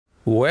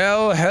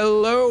Well,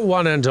 hello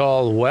one and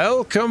all.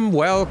 Welcome,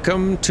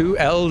 welcome to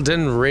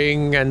Elden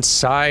Ring and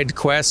side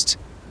quest.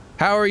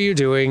 How are you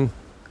doing?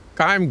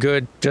 I'm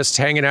good, just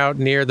hanging out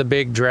near the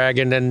big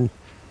dragon and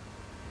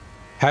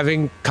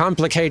having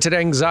complicated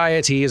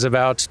anxieties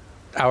about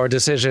our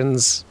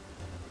decisions.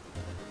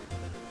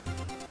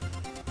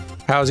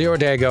 How's your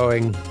day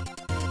going?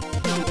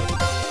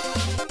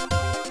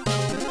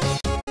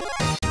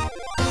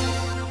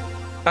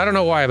 I don't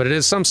know why, but it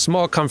is some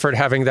small comfort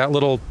having that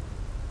little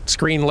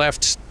screen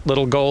left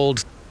little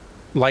gold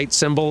light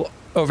symbol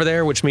over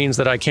there, which means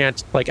that I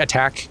can't, like,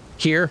 attack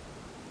here,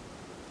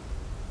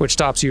 which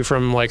stops you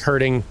from, like,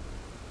 hurting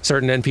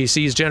certain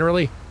NPCs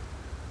generally.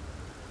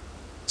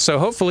 So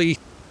hopefully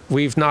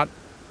we've not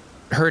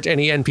hurt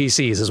any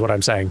NPCs, is what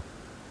I'm saying.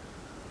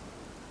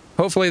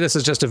 Hopefully this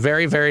is just a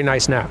very, very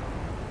nice nap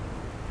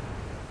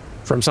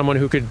from someone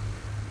who could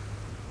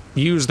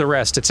use the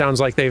rest. It sounds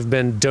like they've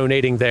been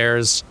donating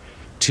theirs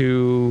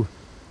to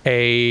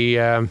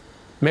a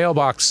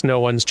mailbox no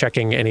one's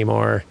checking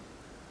anymore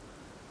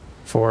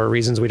for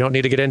reasons we don't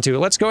need to get into.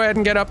 Let's go ahead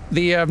and get up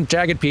the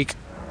jagged peak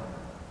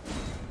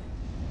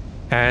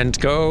and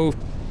go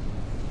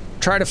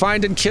try to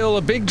find and kill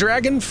a big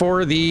dragon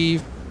for the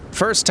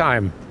first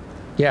time.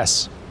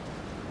 Yes.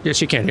 Yes,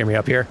 she can't hear me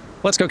up here.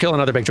 Let's go kill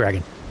another big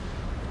dragon.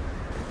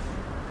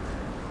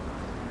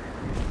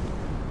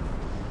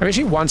 I mean,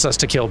 she wants us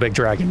to kill big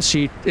dragons.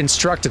 She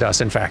instructed us,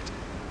 in fact.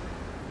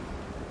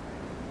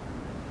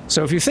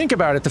 So if you think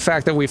about it, the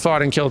fact that we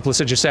fought and killed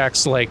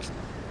Senessax, like,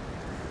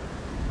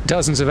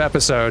 dozens of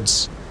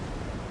episodes,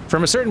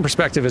 from a certain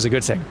perspective is a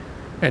good thing.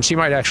 And she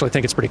might actually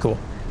think it's pretty cool.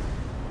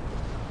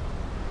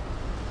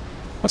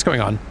 What's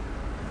going on?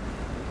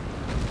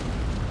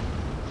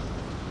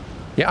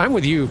 Yeah, I'm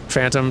with you,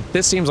 Phantom.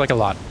 This seems like a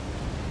lot.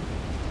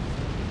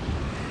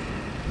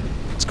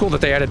 It's cool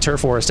that they added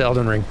Turf Wars to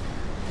Elden Ring.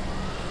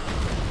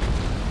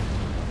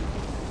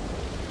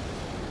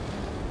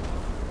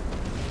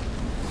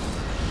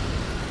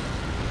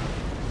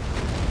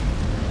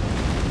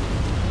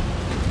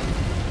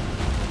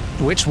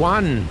 Which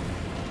one?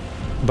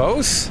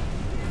 Both?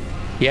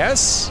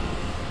 Yes?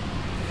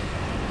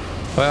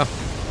 Well,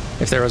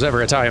 if there was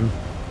ever a time.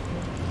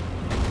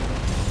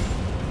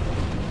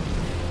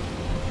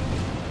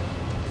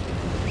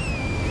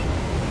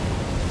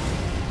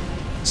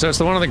 So it's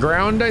the one on the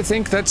ground, I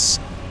think, that's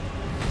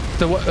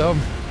the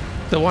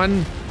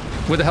one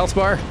with the health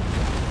bar?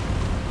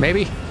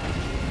 Maybe?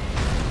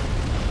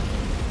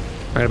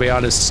 I'm gonna be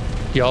honest,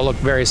 y'all look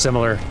very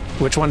similar.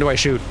 Which one do I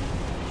shoot?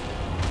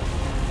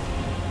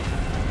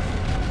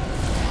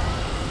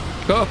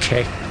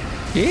 Okay.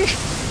 Eek.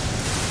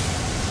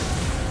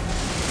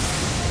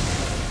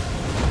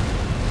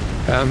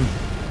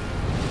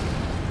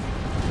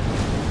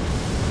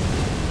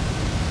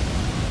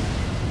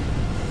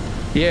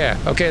 Yeah,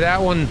 okay,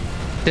 that one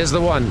is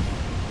the one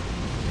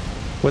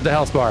with the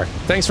health bar.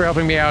 Thanks for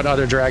helping me out,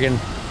 other dragon.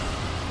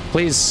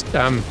 Please,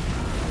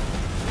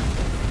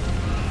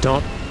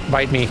 don't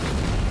bite me.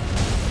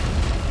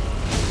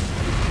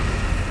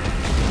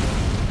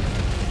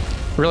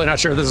 Really not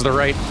sure if this is the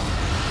right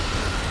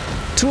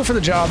tool for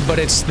the job, but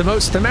it's the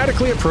most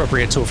thematically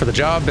appropriate tool for the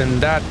job, and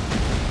that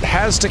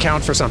has to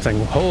count for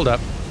something. Hold up.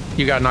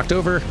 You got knocked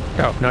over?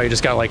 Oh, no, you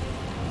just got, like,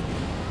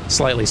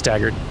 slightly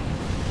staggered.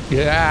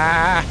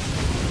 Yeah.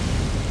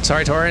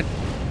 Sorry, Torrent.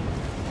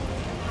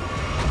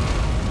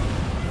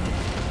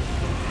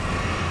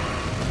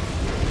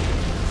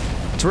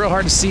 It's real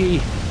hard to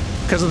see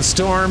because of the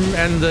storm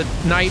and the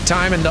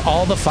nighttime and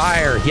all the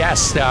fire.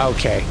 Yes,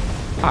 okay.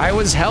 I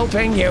was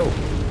helping you.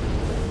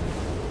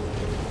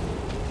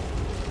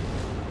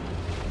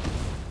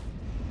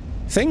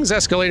 Things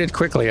escalated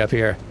quickly up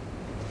here.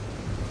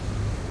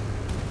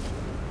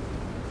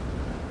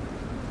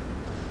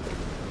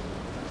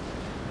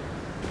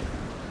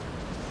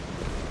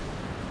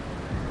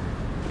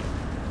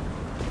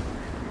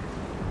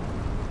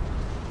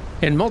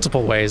 In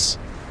multiple ways.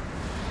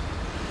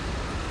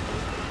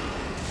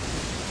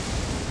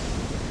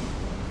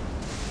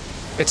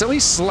 It's at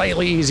least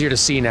slightly easier to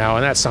see now,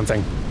 and that's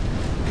something.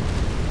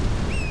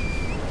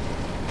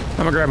 I'm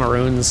gonna grab my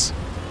runes.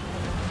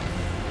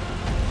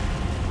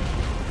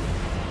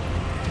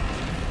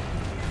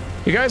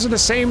 You guys are the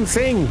same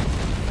thing,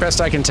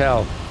 best I can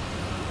tell.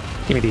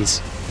 Give me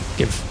these.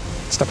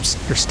 Stop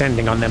your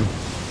standing on them.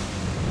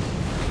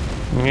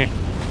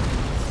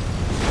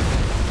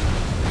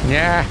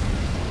 Yeah.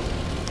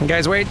 You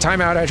guys, wait, time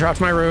out, I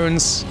dropped my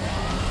runes.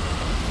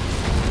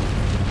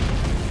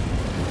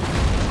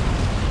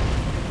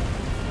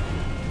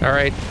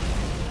 Alright.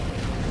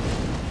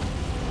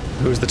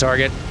 Who's the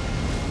target?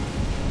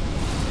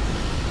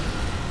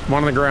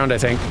 One on the ground, I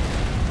think.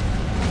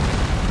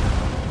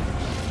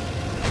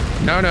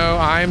 No,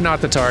 I'm not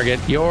the target.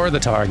 You're the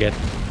target.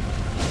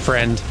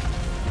 Friend.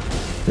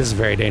 This is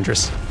very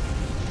dangerous.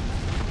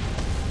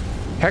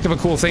 Heck of a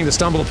cool thing to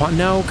stumble upon.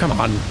 No, come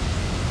on.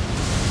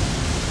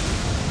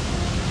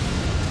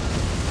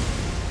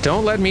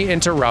 Don't let me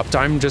interrupt.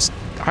 I'm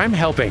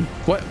helping.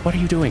 What are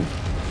you doing?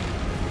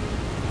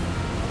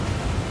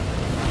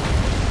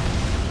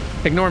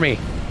 Ignore me.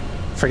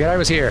 Forget I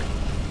was here.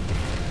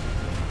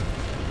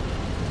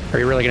 Are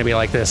you really gonna be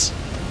like this?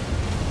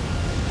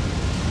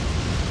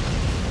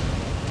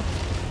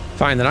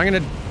 Fine, then I'm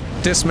gonna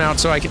dismount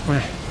so I can...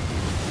 I'm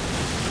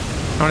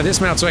gonna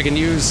dismount so I can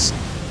use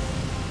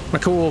my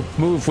cool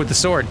move with the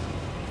sword.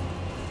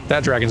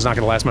 That dragon's not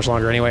gonna last much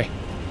longer anyway.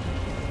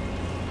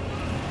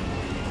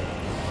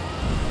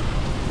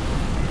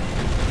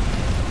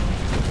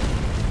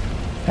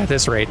 At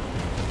this rate.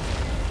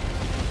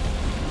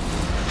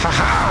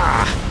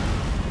 Haha!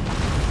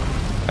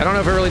 I don't know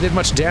if it really did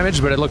much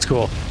damage, but it looked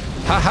cool.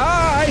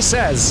 Haha, I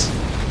says!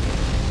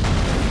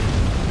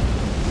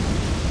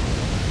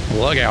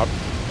 Look out.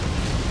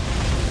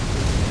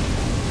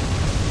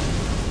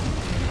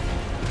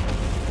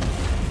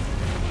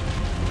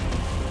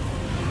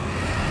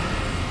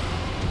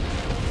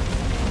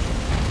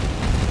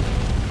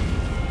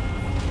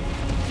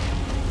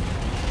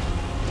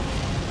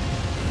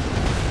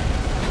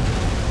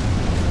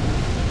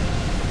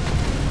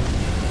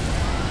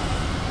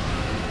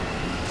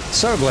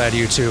 So glad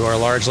you two are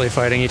largely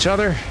fighting each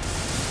other.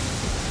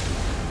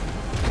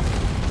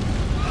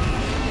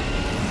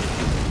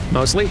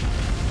 Mostly.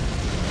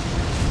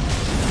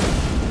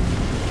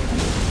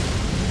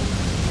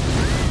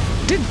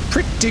 Did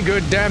pretty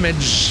good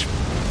damage,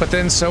 but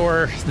then so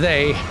are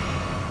they.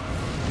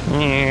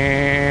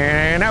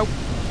 No.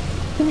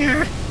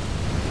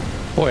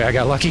 Boy, I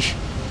got lucky.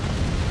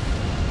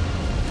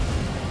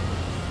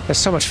 There's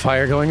so much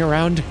fire going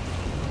around.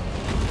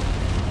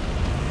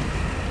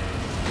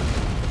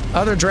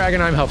 Other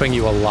dragon, I'm helping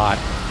you a lot.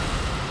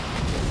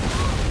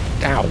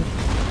 Ow.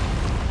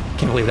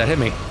 Can't believe that hit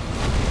me.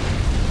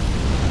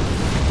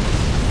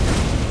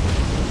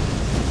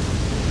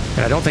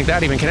 And I don't think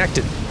that even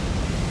connected.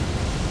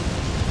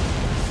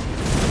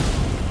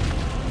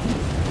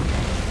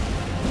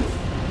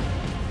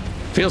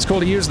 Feels cool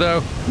to use,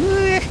 though.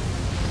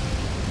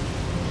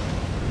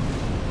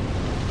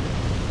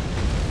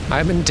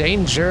 I'm in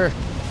danger.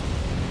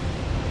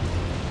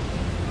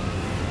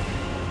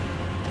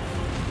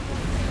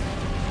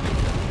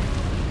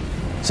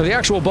 So the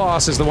actual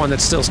boss is the one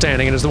that's still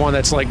standing and is the one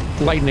that's like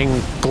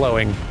lightning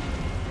glowing,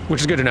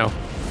 which is good to know.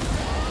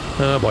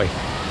 Oh boy.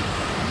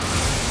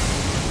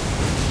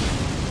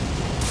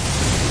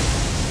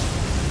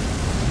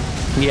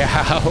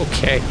 Yeah,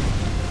 okay.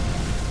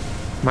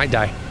 Might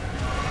die.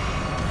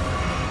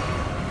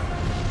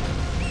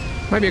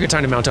 Might be a good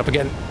time to mount up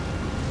again.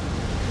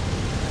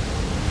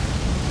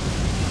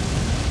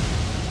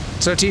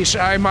 So Tish,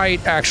 I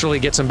might actually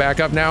get some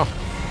backup now.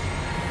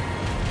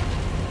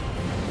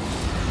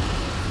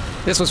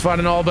 This was fun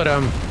and all, but,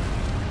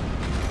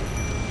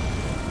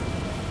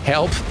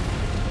 help.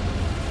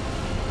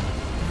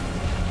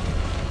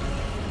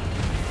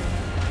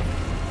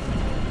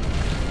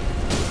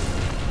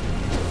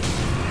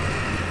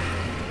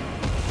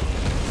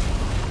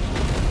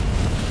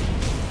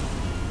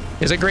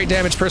 Is it great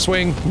damage per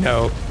swing?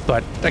 No,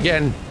 but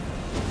again,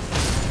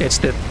 it's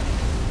the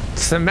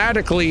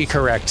thematically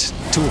correct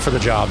tool for the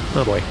job.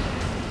 Oh boy.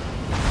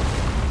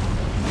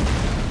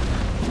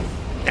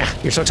 Ah,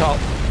 you're so tall.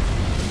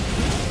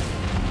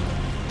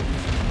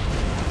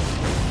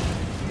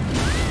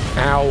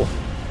 Ow.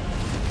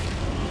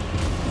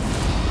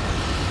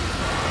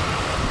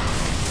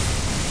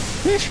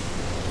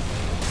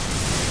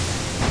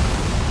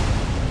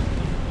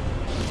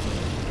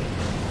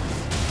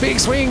 Big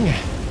swing.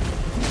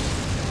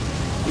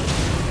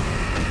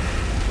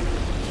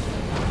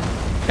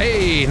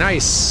 Hey,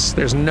 nice.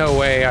 There's no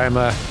way I'm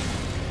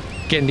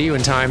getting to you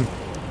in time.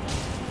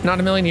 Not in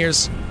a million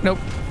years. Nope.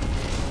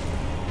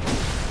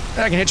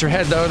 I can hit your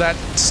head though.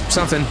 That's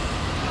something.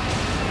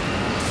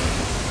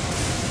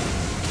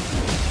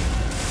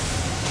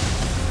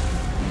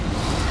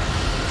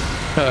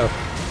 Uh-oh.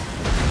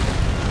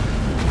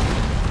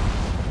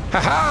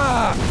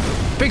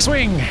 Ha-ha! Big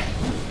swing!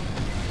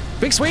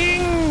 Big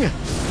swing!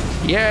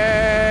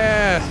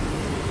 Yeah!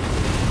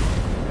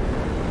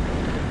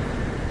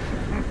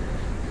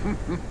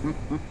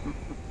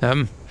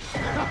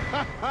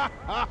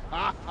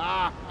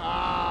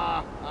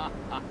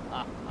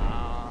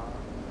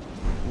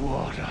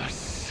 What a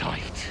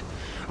sight.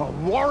 A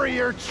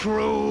warrior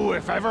true,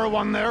 if ever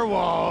one there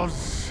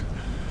was.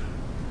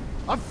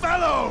 A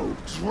fellow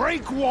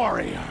Drake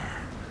warrior.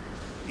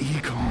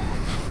 Egon.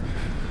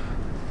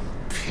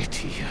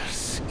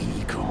 Piteous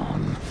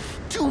Egon.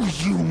 Do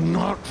you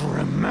not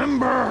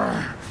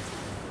remember?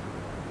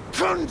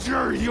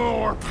 Conjure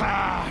your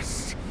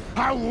past.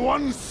 How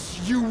once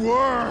you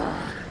were.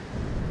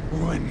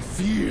 When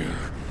fear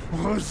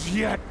was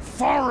yet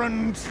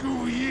foreign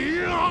to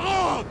you.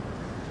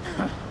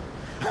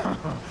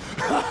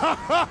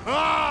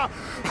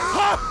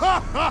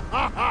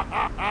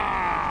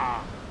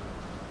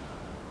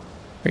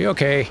 Are you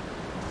okay?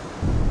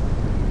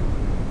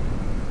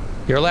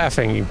 You're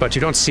laughing, but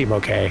you don't seem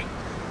okay.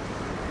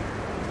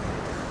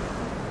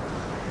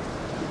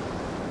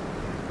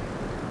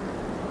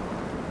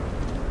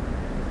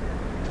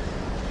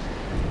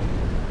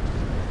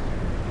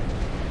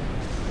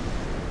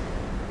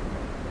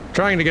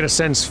 Trying to get a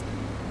sense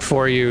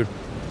for you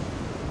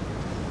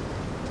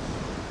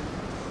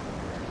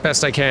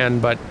best I can,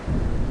 but...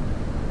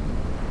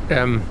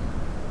 You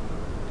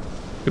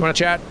wanna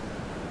chat?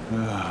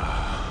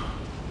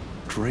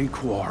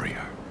 Drake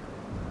Warrior.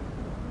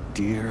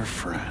 Dear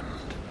friend,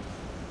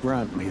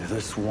 grant me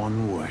this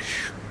one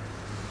wish.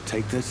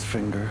 Take this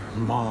finger,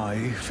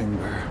 my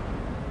finger,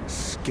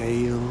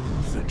 scale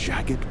the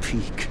jagged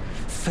peak,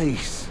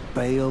 face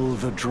Bale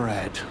the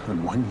dread,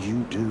 and when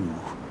you do,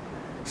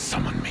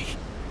 summon me.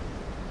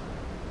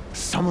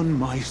 Summon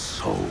my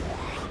soul.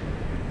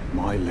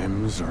 My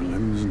limbs are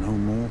limbs no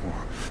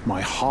more.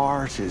 My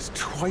heart is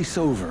twice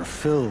over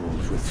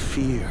filled with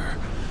fear.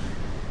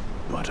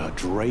 But a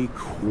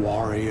Drake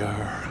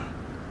warrior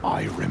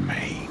I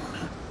remain,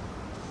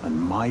 and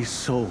my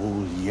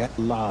soul yet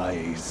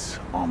lies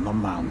on the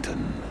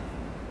mountain.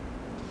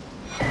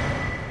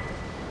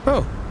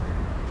 Oh.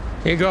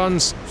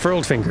 Aegon's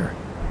furled finger.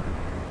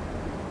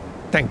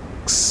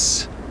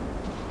 Thanks.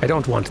 I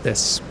don't want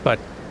this, but...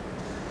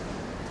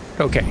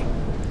 okay.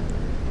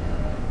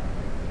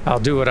 I'll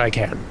do what I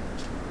can.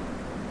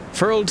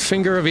 Furled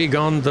finger of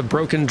Aegon, the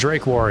broken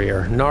Drake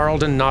warrior,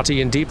 gnarled and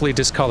knotty and deeply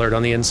discolored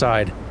on the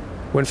inside.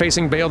 When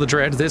facing Bale the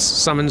Dread, this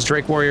summons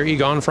Drake warrior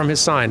Aegon from his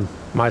sign.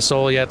 My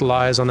soul yet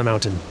lies on the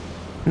mountain.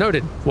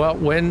 Noted. Well,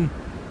 when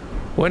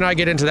I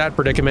get into that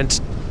predicament,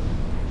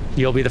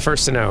 you'll be the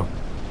first to know.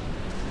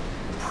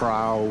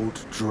 Proud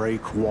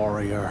Drake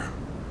warrior,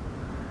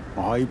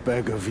 I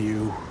beg of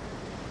you,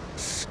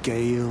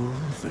 scale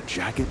the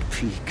jagged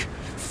peak,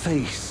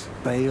 face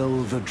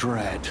Bale the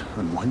Dread,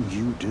 and when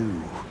you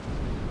do,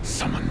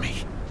 summon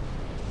me.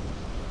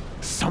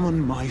 Summon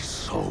my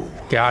soul.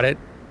 Got it.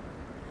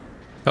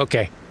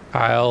 Okay,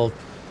 I'll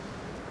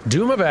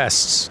do my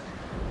best.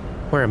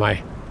 Where am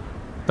I?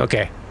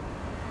 Okay.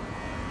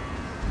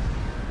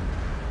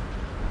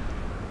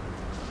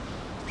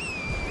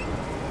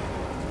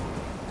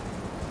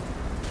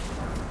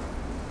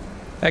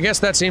 I guess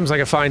that seems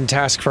like a fine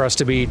task for us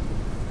to be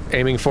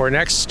aiming for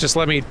next. Just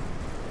let me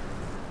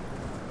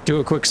do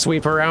a quick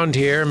sweep around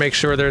here, make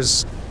sure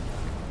there's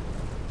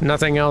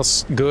nothing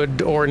else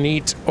good or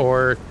neat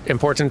or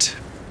important.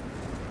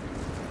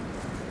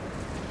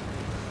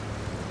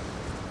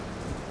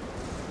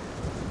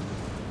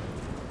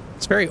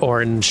 It's very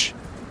orange.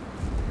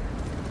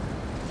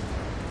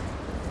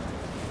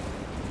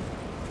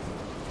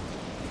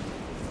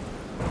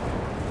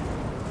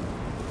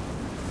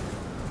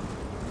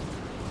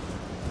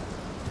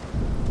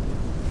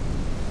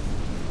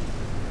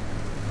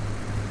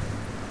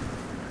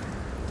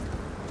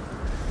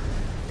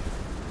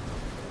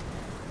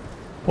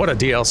 What a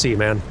DLC,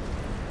 man.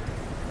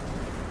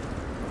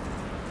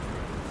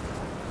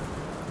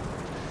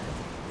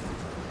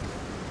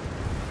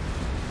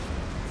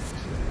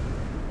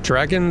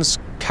 Dragon's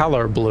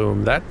Color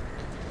Bloom.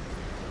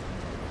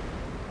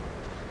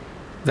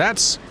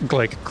 That's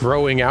like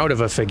growing out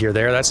of a figure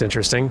there. That's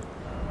interesting.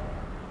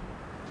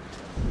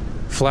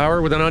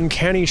 Flower with an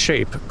uncanny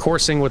shape,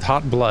 coursing with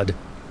hot blood.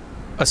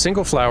 A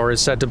single flower is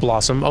said to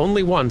blossom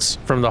only once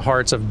from the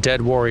hearts of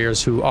dead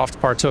warriors who oft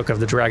partook of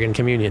the dragon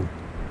communion.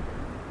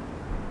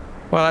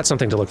 Well, that's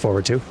something to look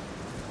forward to.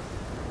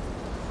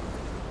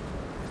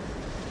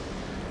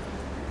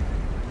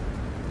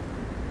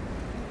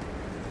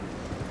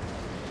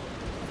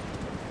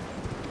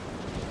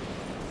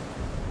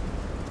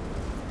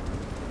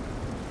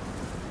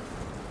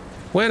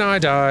 When I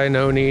die,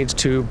 no need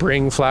to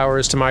bring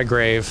flowers to my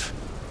grave.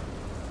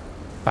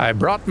 I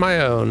brought my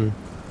own.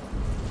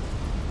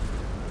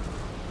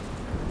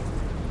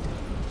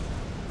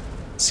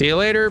 See you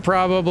later,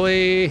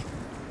 probably.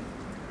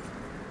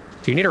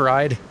 Do you need a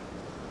ride?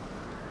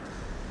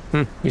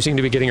 You seem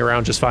to be getting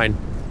around just fine.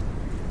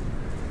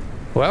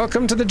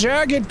 Welcome to the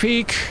Jagged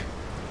Peak.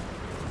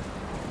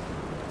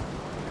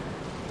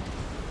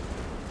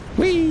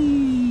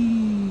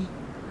 Whee!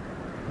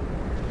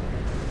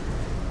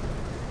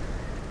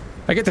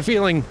 I get the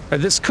feeling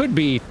this could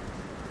be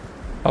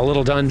a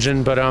little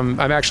dungeon, but I'm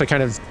actually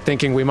kind of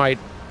thinking we might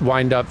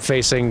wind up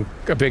facing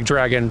a big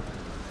dragon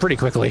pretty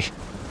quickly.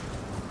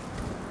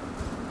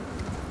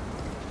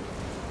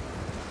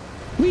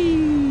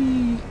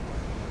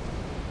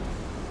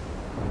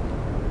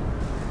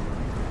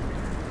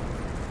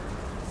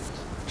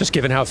 Just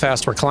given how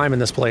fast we're climbing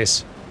this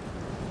place.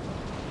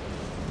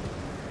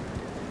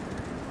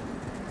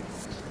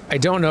 I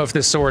don't know if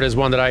this sword is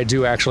one that I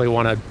do actually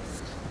want to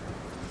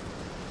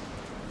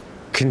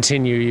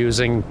continue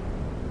using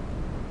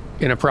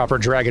in a proper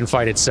dragon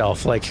fight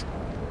itself. Like,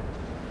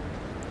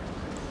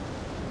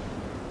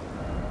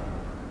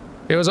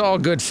 it was all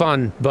good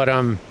fun, but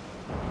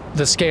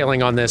the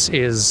scaling on this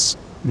is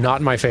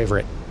not my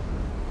favorite.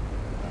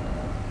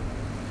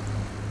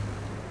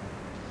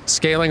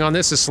 Scaling on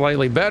this is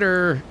slightly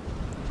better.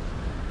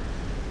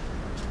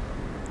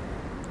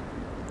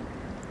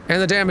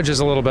 And the damage is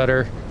a little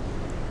better.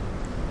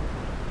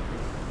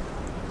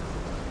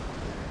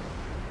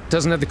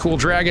 Doesn't have the cool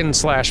dragon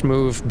slash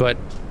move, but...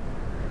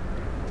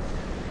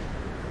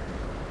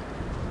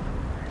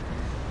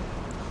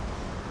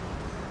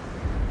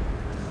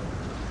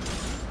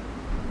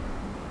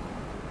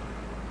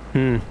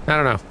 I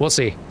don't know. We'll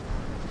see.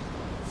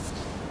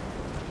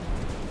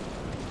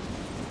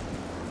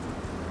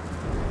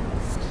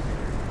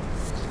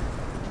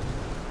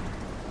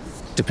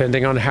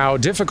 Depending on how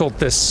difficult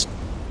this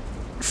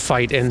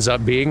fight ends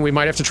up being, we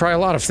might have to try a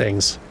lot of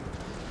things.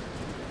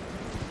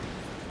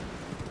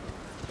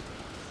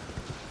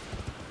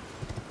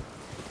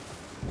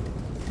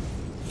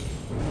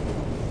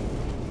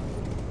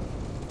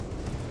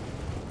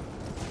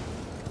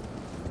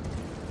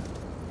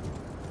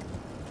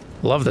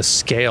 Love the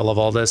scale of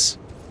all this.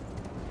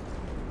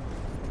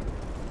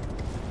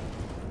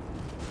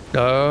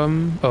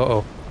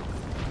 Uh-oh.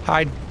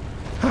 Hide.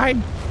 Hide!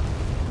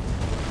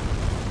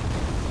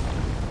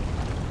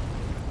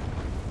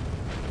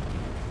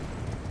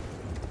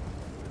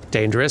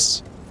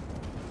 Dangerous.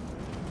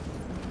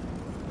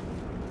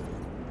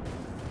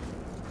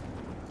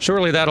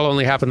 Surely that'll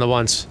only happen the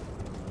once.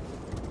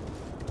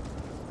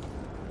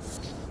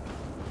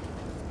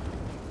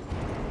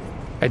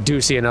 I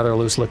do see another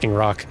loose-looking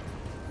rock.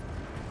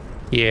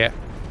 Yeah.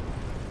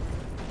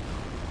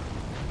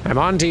 I'm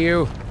on to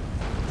you.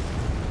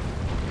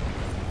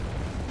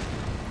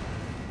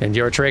 And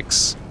your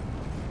tricks.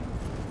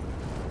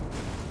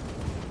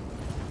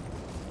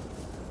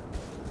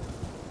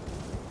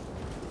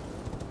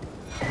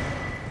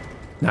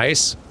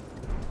 Nice.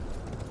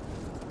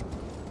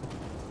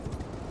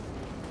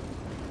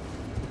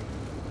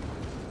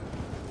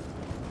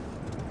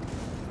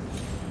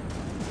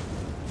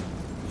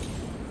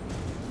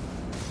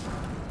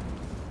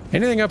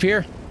 Anything up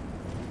here?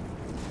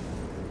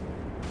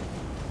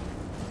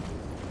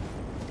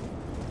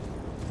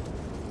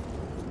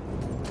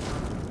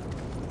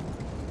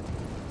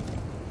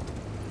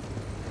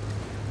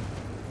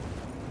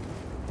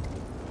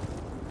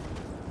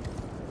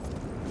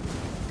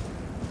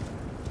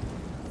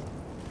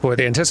 Boy,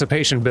 the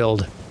anticipation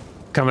build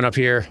coming up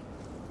here.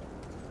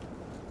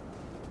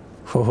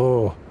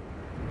 Ho-ho.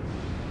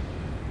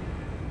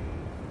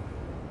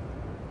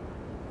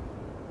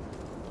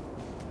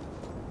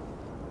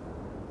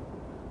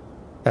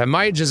 That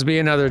might just be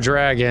another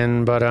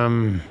dragon, but,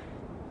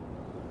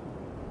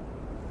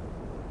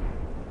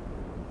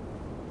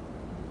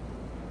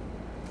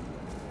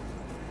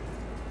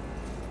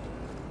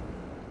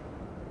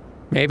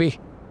 maybe?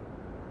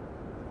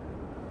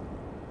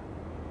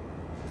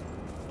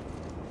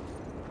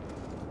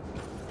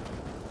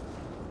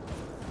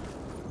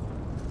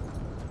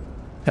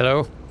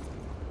 Hello?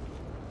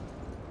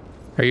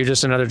 Are you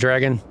just another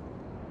dragon?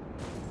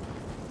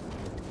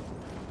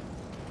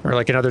 Or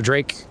like another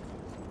drake?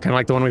 Kind of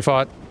like the one we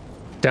fought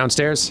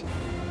downstairs?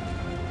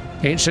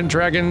 Ancient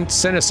dragon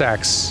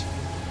Senessax.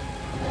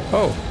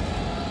 Oh.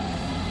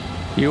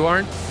 You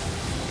aren't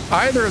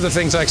either of the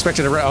things I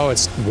expected to oh,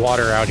 it's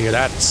water out here.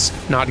 That's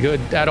not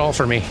good at all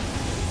for me.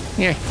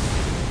 Yeah.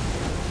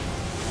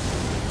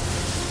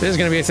 This is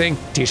gonna be a thing.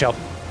 T-shell.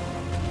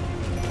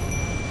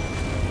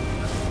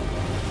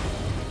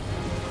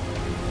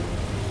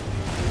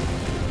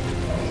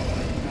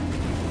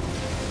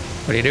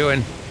 What are you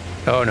doing?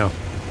 Oh no.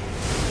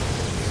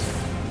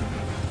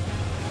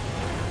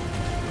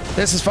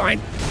 This is fine.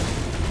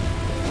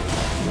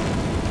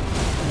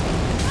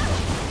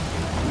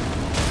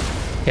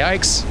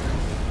 Yikes.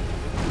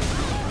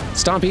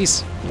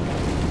 Stompies.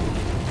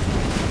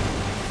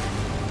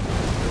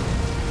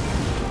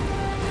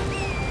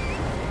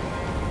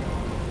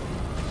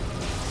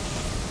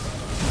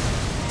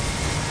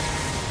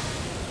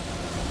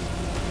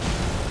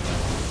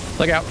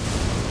 Look out.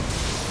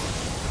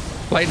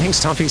 Lightning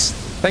stompies.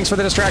 Thanks for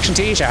the distraction,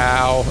 Teach.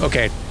 Ow.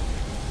 Okay.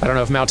 I don't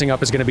know if mounting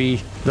up is going to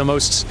be the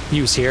most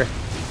use here.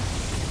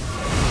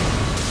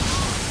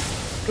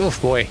 Oof,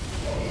 boy.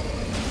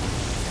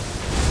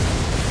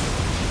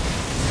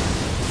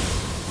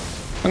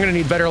 I'm going to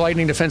need better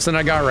lightning defense than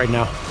I got right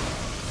now.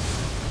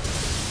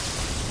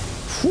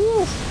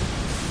 Whew.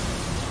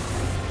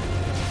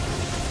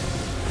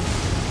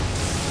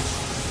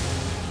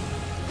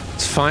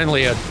 It's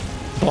finally a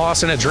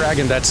boss and a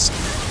dragon that's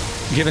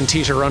giving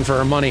Teach a run for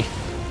her money.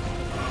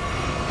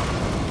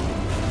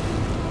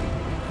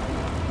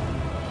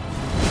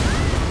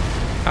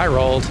 I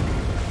rolled.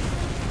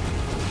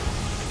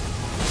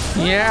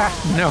 Yeah,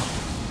 no.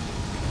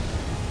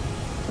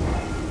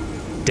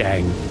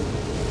 Dang.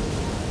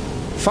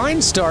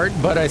 Fine start,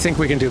 but I think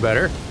we can do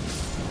better.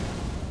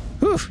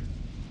 Whew.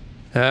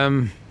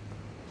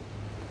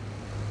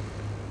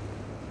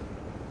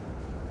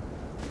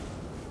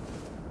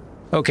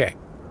 Okay.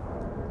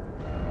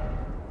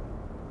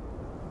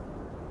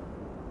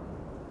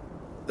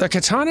 The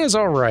katana is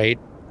all right.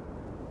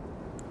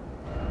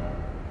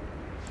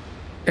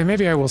 And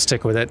maybe I will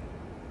stick with it.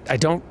 I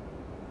don't...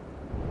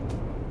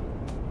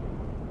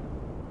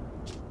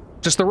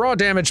 Just the raw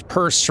damage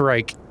per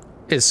strike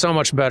is so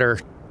much better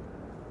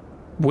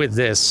with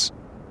this.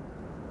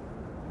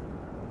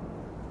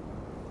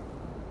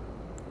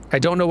 I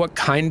don't know what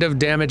kind of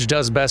damage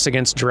does best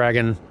against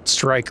Dragon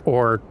Strike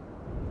or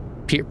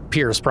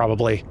Pierce,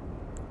 probably.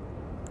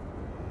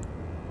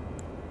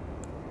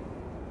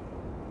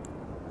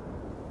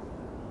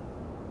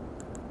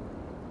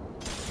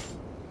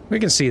 We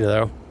can see,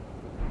 though.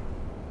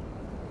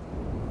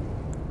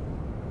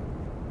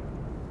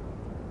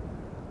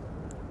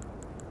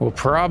 We'll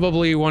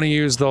probably want to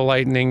use the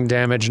lightning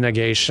damage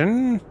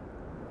negation.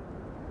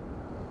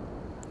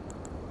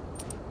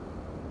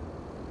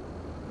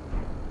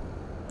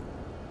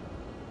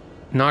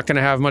 Not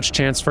gonna have much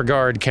chance for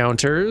guard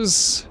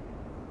counters.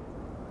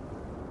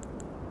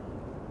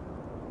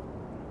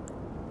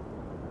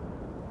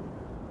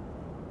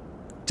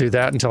 Do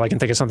that until I can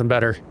think of something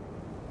better.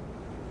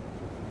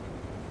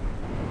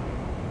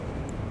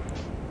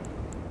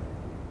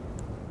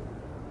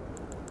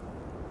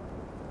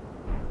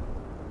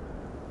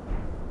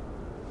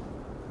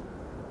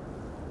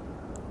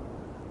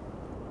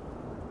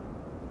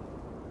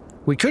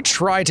 We could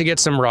try to get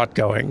some rot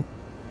going.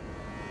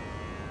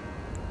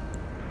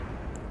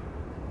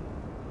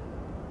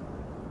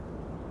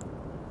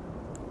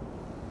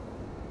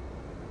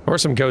 Or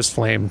some ghost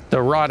flame.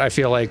 The rot, I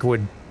feel like,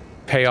 would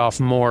pay off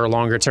more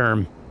longer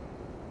term.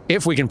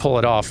 If we can pull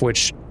it off,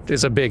 which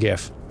is a big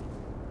if.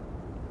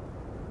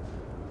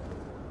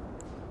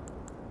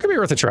 Could be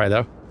worth a try,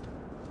 though.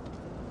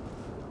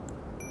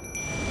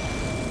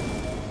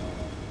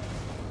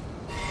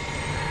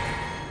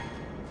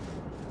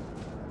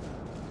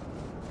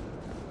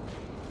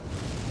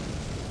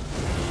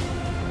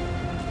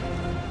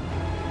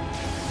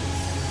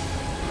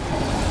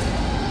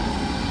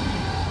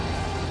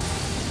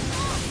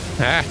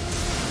 Ah.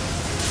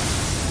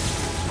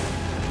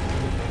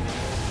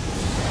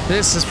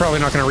 This is probably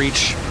not going to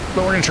reach, but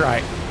we're going to try.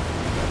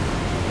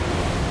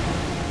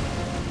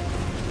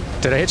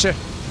 Did I hit you?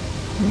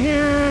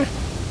 Yeah.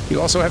 You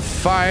also have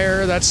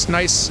fire. That's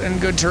nice and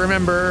good to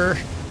remember.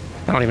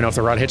 I don't even know if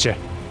the rod hit you.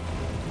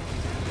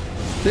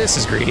 This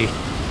is greedy.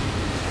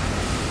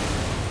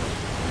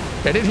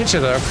 I did hit you,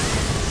 though.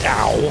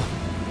 Ow.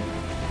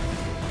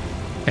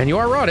 And you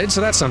are rotted, so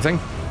that's something.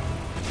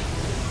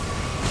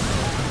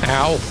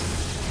 Ow.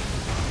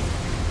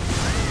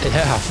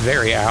 Yeah,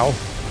 very ow.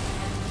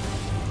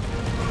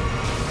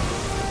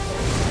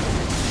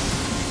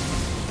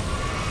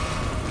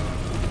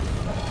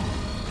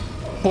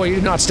 Boy, you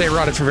did not stay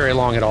rotted for very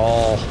long at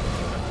all.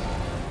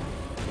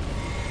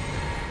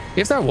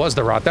 If that was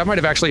the rot, that might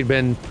have actually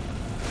been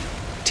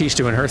Tish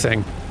doing her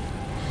thing.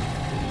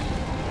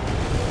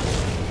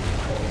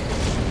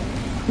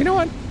 You know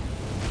what?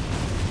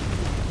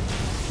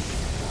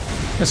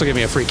 This will give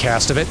me a free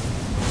cast of it.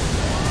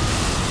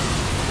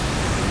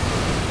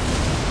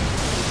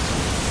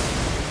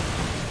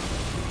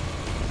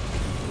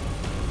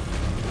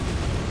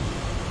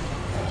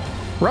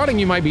 Rotting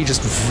you might be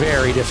just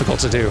very difficult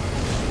to do.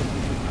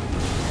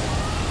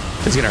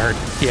 It's gonna hurt.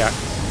 Yeah.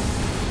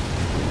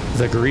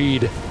 The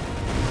greed.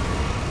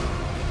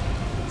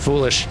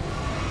 Foolish.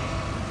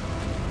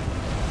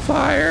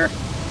 Fire!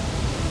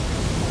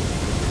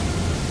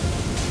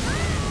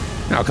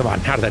 Oh, come on.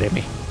 How did that hit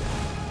me?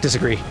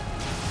 Disagree.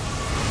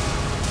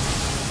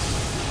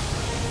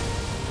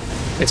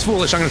 It's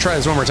foolish. I'm gonna try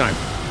this one more time.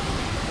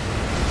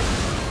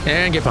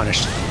 And get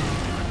punished.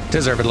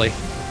 Deservedly.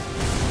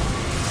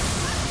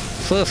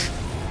 Oof.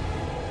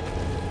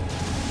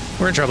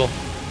 We're in trouble.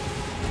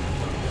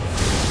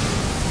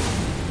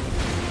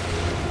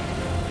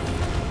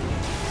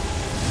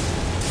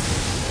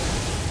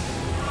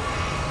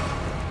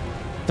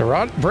 The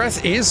rot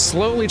breath is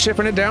slowly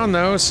chipping it down,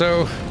 though,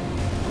 so...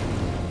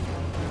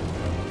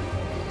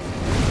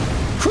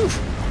 Whew.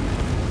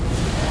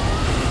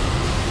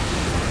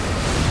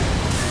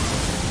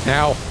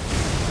 Ow.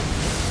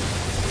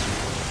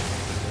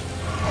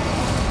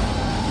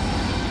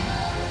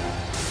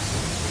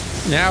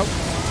 Now,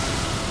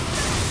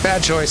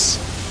 bad choice.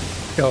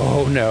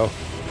 Oh no.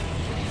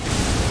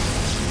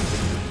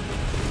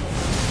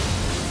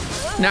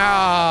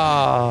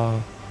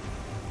 No.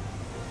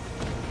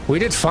 We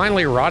did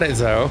finally rot it,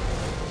 though.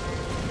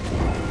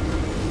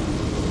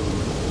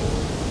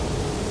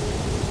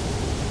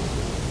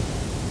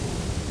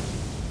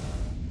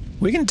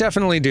 We can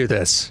definitely do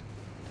this.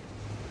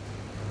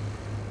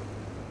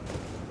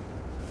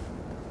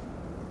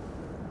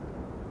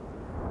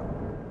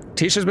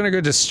 Tisha's been a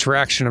good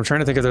distraction. I'm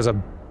trying to think if there's a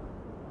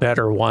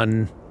better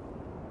one.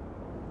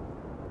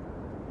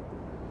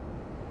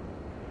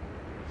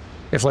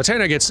 If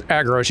Latina gets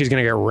aggro, she's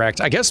gonna get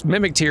wrecked. I guess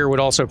Mimic Tier would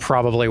also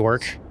probably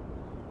work.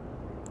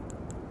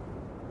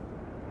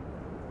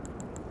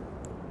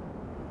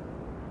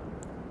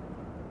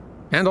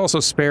 And also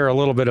spare a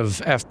little bit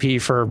of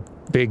FP for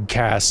big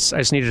casts. I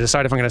just need to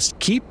decide if I'm gonna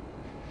keep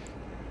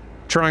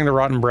trying the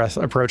Rotten Breath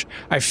approach.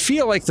 I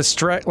feel like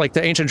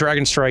the Ancient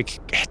Dragon Strike,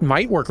 it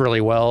might work really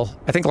well.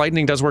 I think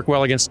Lightning does work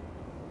well against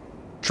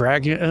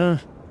Dragon.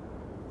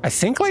 I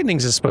think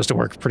Lightning's is supposed to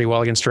work pretty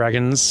well against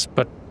dragons,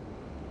 but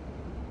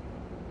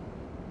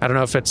I don't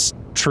know if it's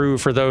true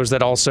for those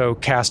that also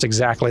cast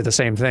exactly the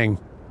same thing.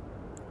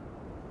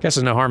 Guess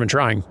there's no harm in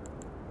trying.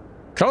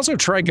 Could also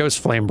try Ghost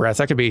Flame Breath.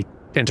 That could be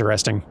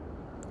interesting.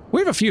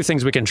 We have a few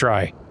things we can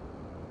try,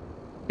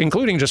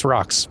 including just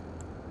rocks.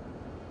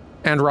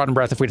 And Rotten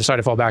Breath if we decide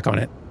to fall back on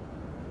it.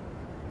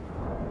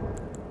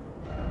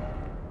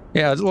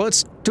 Yeah,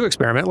 let's do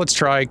experiment. Let's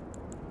try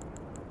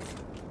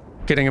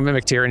getting a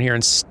Mimic Tier in here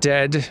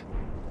instead.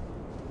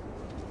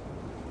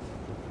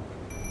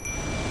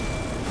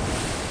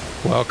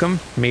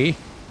 Welcome, me.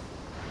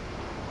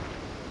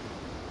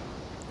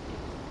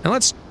 And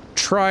let's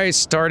try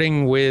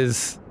starting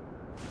with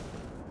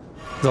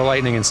the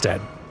Lightning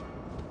instead.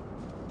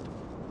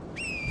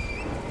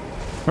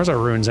 Where's our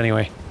runes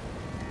anyway?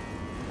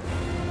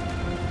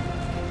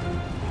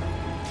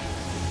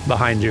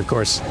 Behind you, of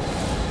course.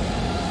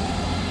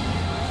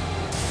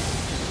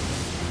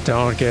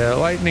 Don't get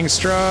lightning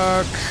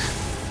struck.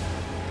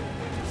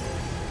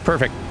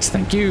 Perfect.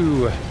 Thank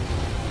you.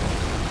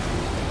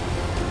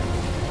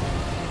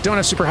 Don't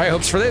have super high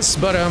hopes for this,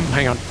 but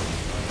hang on.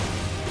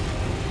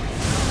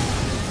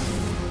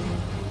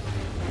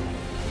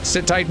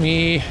 Sit tight,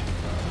 me.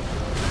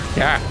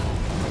 Yeah.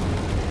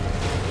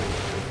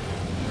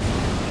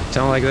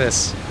 Don't like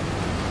this.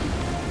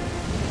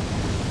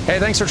 Hey,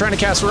 thanks for trying to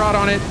cast Rot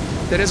on it.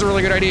 That is a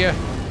really good idea.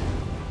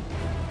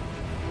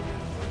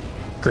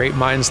 Great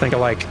minds think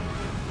alike.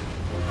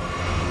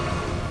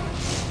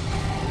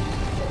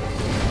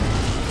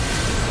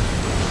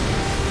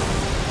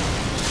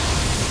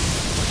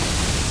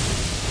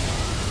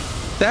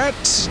 That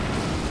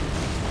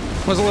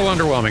was a little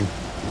underwhelming.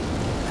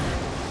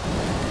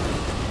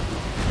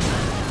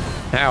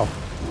 Ow.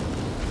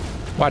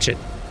 Watch it.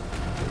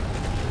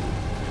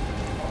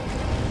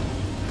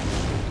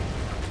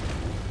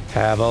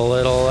 Have a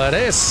little of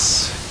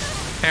this.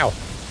 Ow.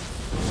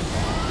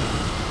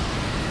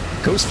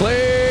 Ghost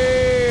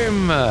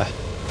Flame!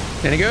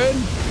 Any good?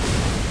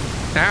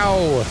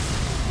 Ow.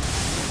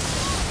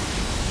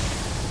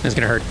 It's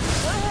gonna hurt.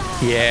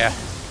 Yeah.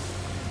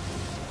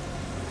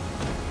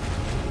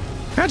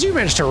 How'd you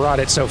manage to rot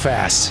it so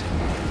fast?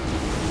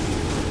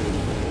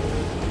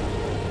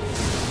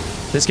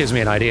 This gives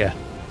me an idea.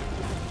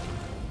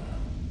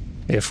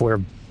 If we're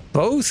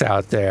both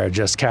out there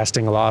just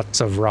casting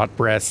lots of rot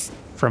breath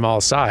from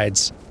all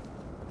sides,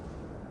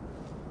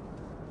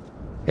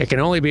 it can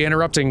only be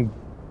interrupting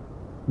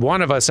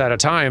one of us at a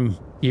time,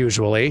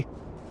 usually.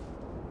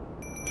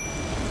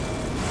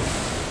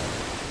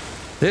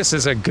 This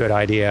is a good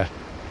idea.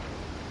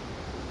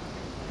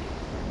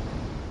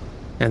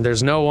 And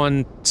there's no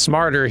one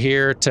smarter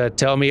here to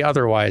tell me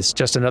otherwise,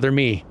 just another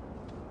me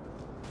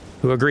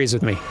who agrees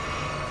with me.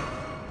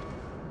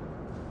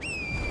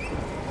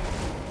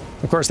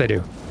 Of course they do.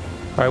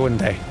 Why wouldn't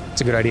they?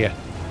 It's a good idea.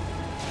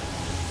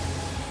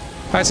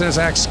 Hi,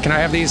 Senessax. Can I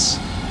have these?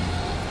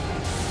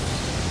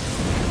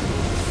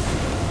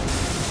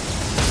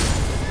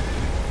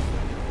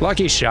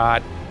 Lucky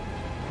shot.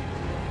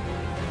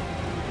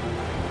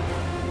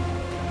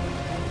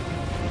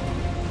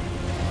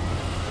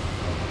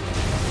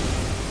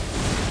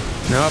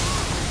 Nope.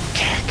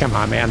 Come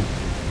on, man.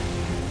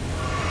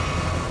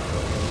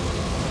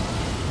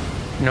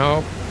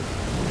 Nope.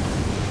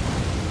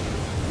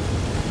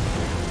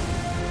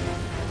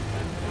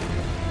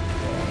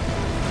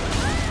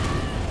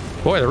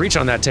 Boy, the reach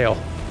on that tail.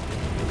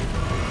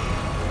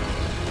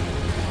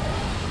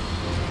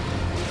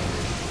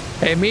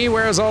 Hey, me,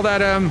 where's all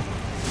that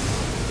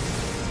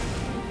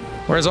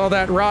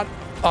rot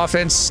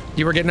offense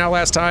you were getting out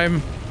last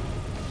time?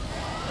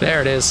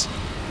 There it is.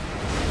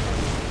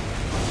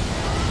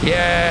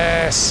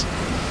 Yes!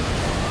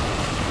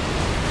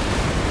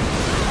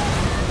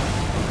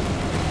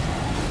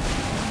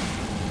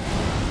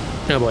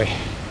 Oh boy.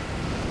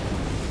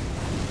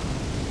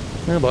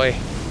 Oh boy.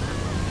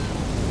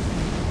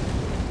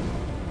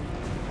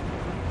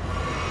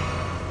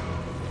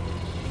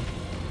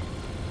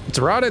 It's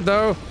rotted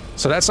though,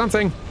 so that's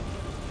something.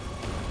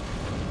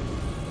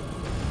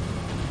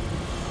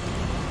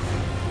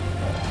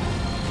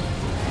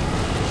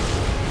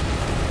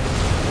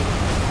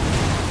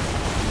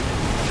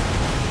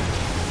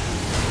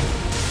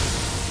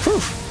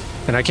 Whew.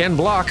 And I can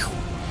block.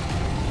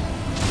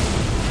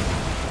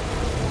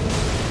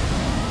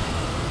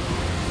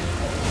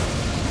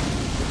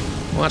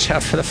 Watch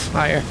out for the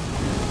fire.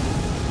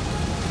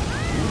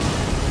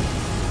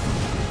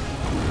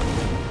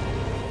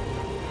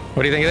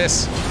 What do you think of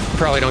this? You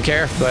probably don't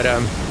care, but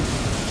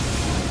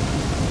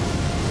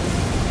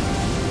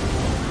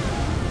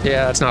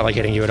yeah, that's not like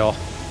hitting you at all.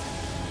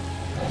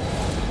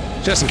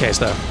 Just in case,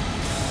 though.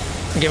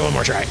 I'll give it one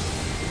more try.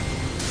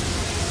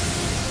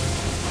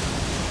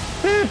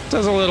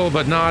 Does a little,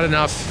 but not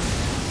enough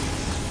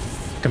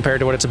compared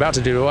to what it's about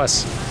to do to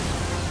us.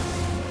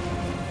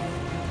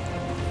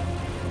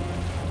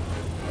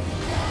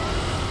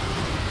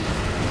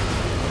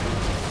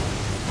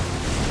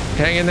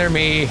 Hang in there,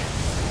 me.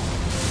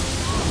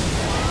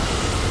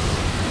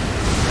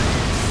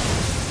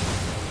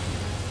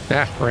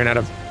 Ah, ran out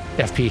of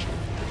FP.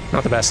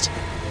 Not the best.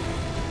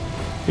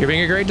 You're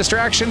being a great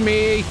distraction,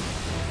 me.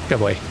 Good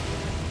boy.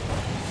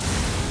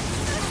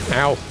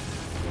 Ow.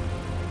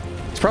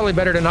 It's probably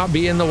better to not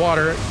be in the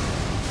water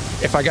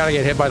if I gotta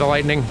get hit by the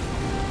lightning.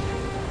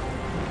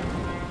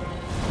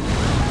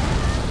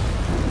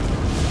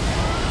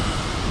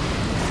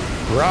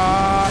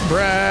 Rot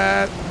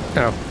breath.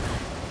 Oh.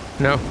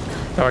 No.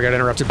 Oh, I got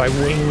interrupted by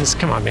wings.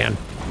 Come on, man.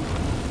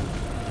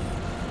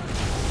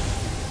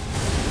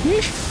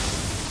 Yeesh.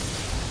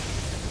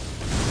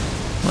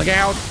 Look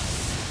out.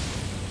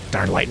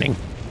 Darn lightning.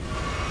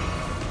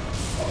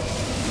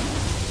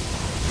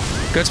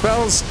 Good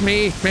spells,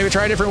 me. Maybe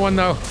try a different one,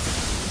 though.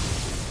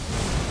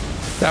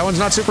 That one's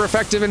not super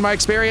effective in my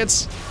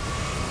experience.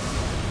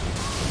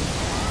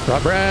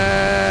 Rot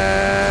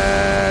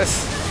breath.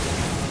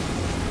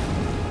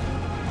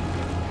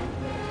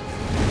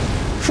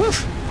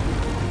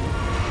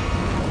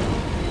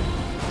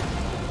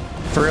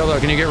 For real though,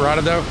 can you get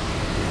rotted though?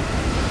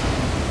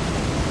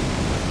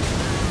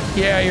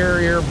 Yeah,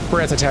 your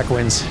breath attack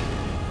wins.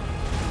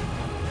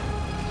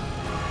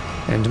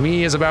 And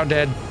me is about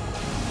dead.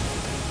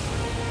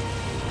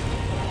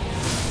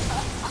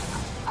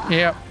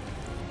 Yep.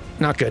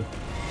 Not good.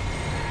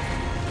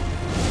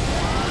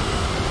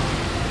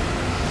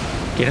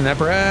 Get in that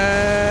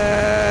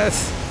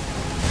breath.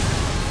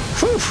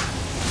 Whew.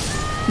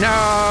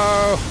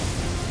 No.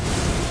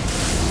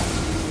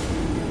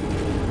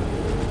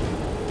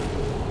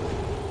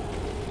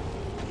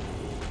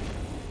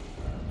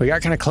 We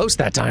got kind of close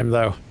that time,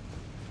 though.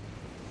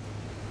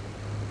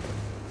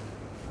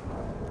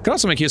 Could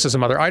also make use of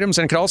some other items,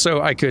 and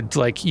I could,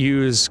 like,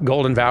 use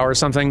Golden Vow or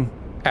something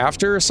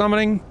after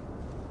summoning.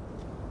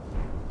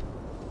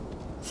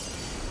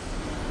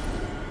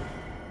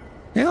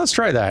 Yeah, let's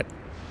try that.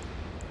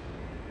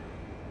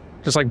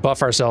 Just, like,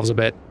 buff ourselves a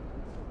bit.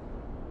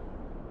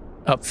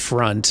 Up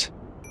front.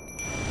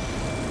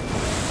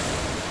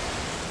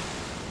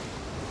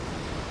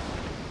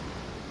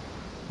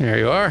 There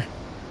you are.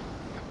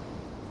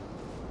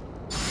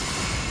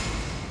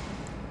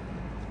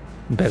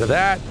 Bit of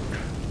that.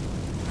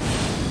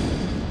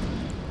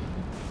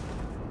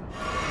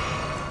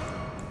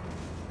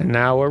 And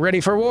now we're ready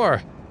for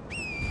war.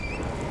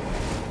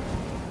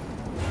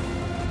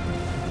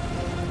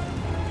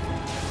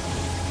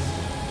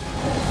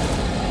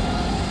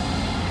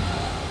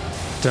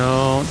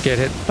 Don't get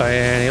hit by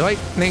any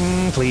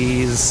lightning,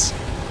 please.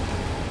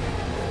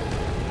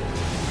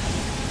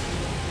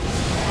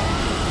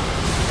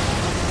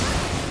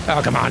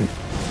 Oh, come on.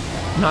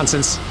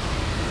 Nonsense.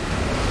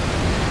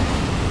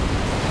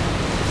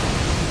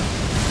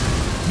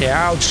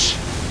 Yeah, ouch.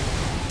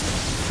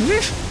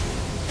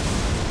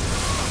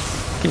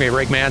 Give me a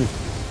break, man.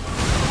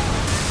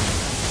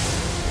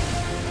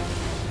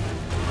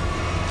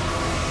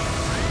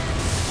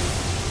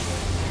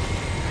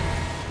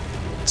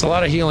 It's a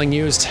lot of healing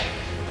used.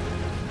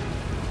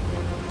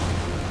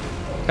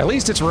 At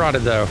least it's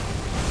rotted, though.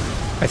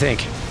 I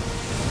think.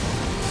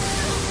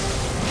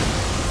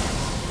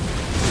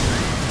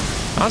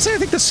 Honestly, I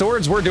think the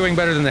swords were doing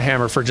better than the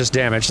hammer for just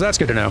damage, so that's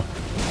good to know.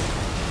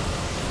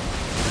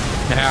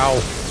 Ow.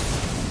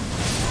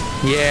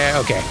 Yeah,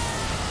 okay.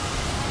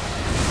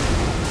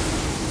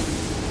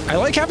 I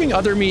like having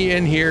other me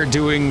in here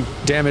doing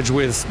damage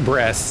with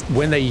breath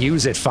when they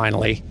use it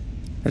finally.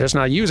 They're just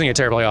not using it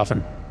terribly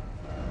often.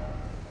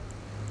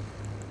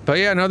 But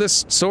yeah, no,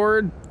 this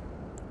sword...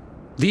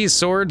 These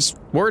swords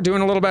were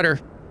doing a little better.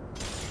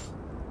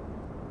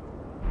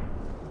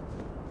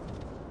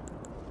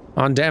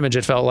 On damage,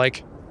 it felt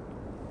like.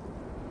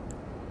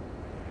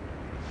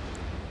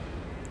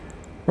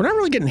 We're not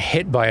really getting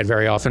hit by it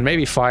very often.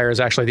 Maybe fire is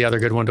actually the other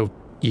good one to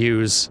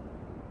use.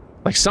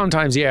 Like,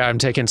 sometimes, yeah, I'm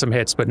taking some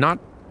hits, but not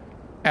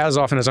as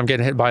often as I'm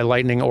getting hit by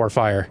lightning or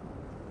fire.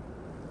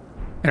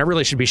 And I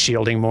really should be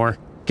shielding more,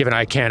 given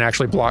I can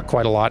actually block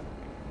quite a lot.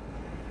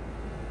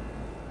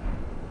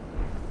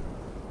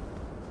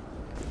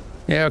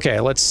 Yeah, okay,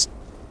 let's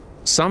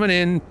summon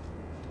in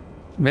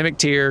Mimic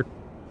Tear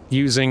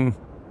using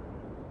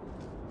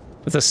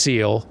the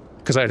seal,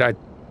 because I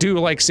do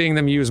like seeing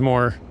them use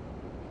more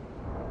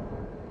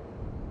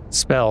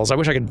spells. I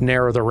wish I could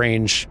narrow the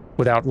range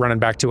without running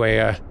back to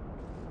a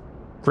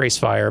Grace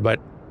Fire, but...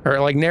 Or,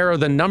 like, narrow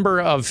the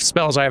number of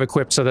spells I have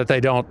equipped so that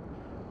they don't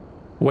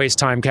waste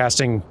time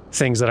casting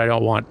things that I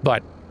don't want,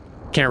 but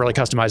can't really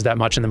customize that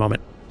much in the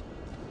moment.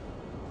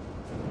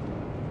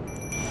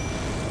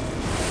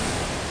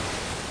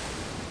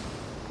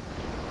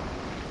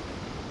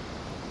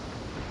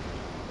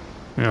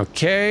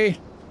 Okay.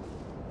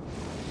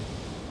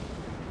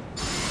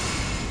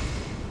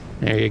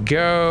 There you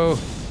go.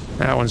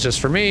 That one's just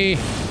for me.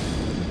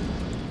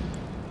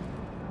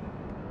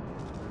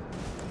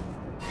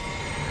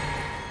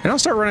 And I'll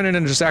start running in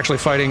and just actually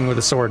fighting with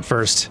a sword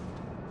first.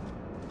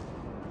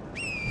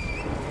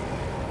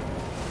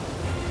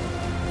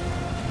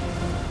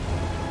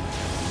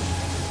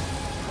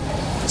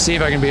 See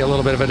if I can be a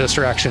little bit of a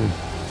distraction.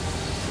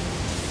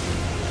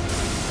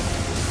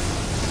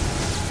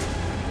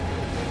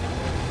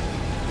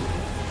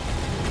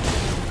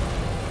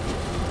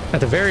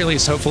 At the very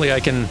least, hopefully I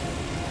can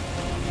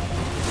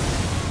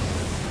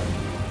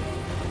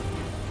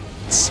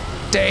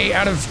stay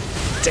out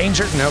of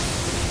danger. Nope.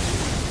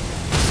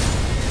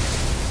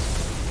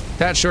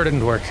 That sure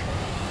didn't work.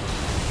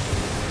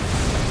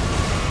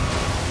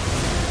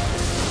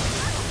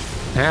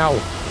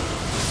 Ow.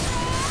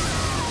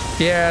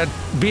 Yeah,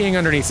 being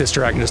underneath this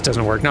dragon just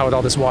doesn't work. Not with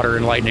all this water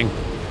and lightning.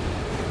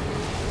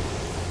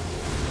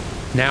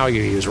 Now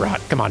you use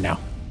rot. Come on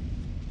now.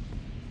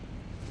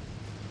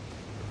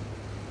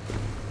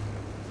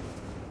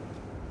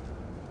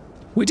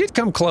 We did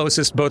come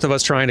closest, both of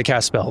us trying to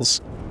cast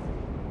spells.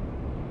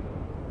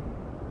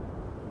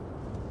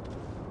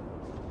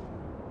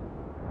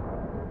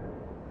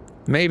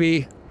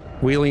 Maybe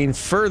we lean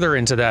further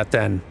into that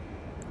then.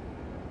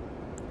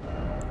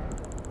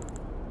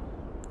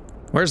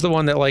 Where's the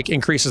one that, like,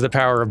 increases the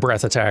power of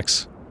breath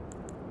attacks?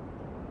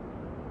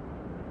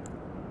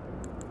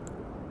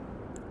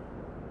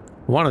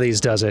 One of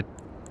these does it.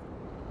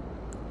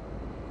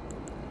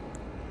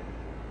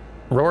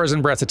 Roars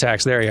and breath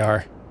attacks, there you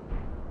are.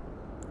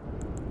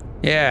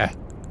 Yeah.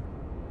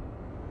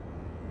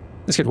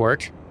 This could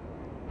work.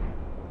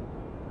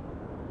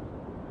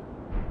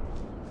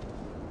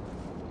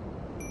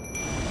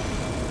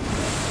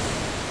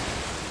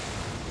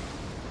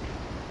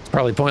 It's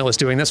probably pointless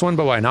doing this one,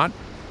 but why not?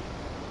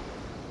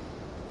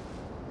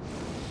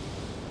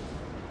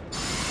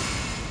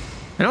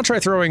 And I'll try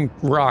throwing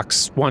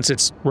rocks once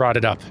it's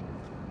rotted up.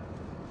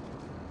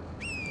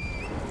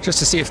 Just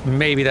to see if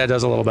maybe that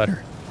does a little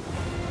better.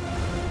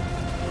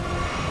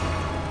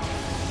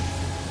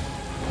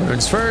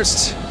 Runes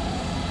first.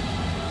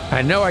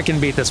 I know I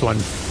can beat this one.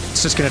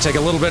 It's just gonna take a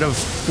little bit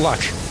of luck.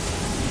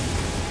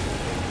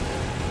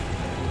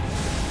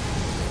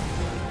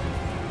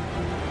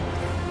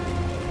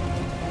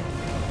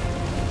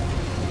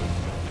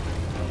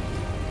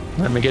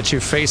 Let me get you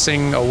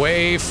facing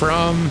away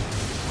from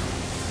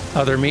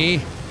other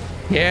me.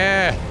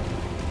 Yeah.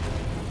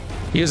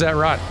 Use that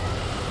rot.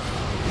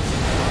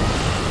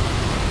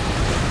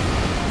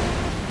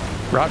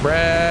 Rot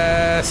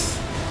breath.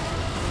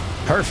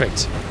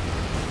 Perfect.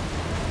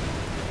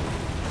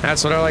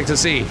 That's what I like to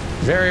see.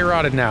 Very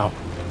rotted now.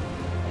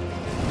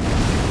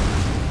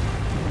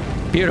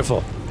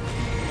 Beautiful.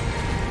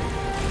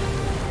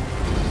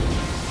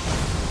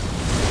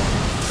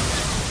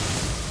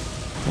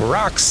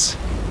 Rocks.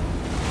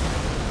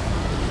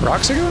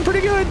 Rocks are doing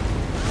pretty good.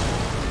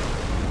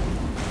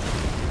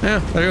 Yeah,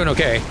 they're doing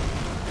okay.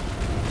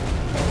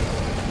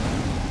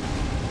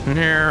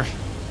 There.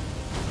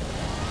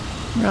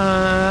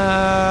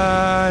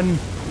 Run.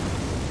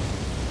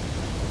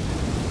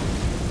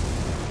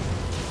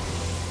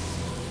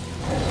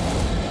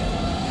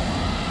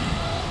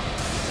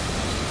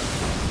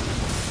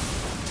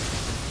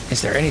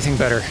 Is there anything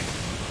better?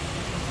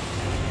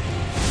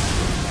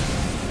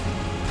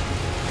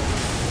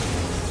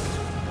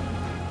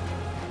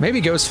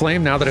 Maybe Ghost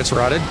Flame now that it's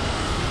rotted.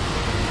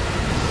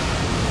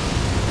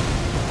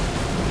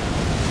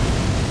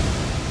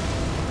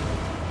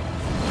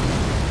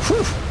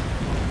 Whew.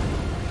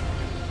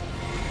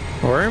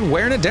 We're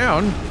wearing it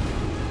down.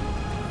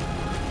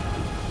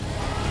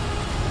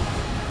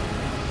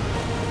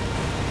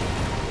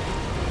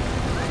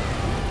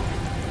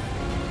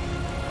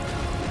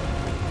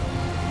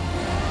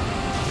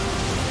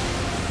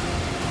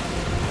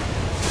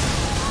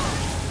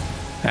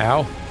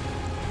 Ow.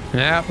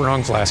 Ah,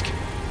 wrong flask.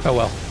 Oh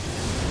well.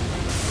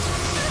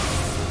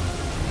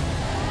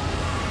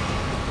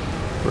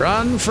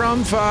 Run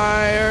from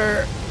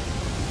fire!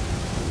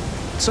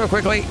 So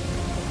quickly.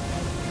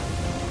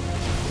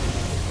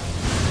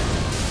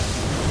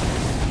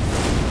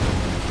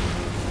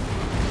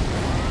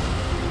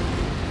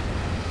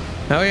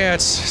 Oh yeah,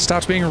 it's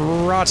stopped being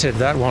rotted.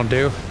 That won't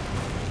do.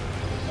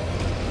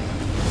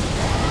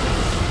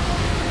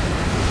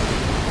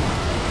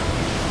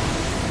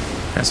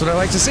 That's what I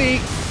like to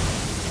see.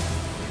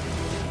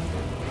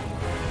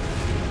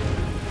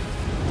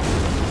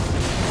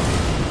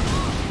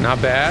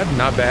 Not bad,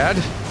 not bad.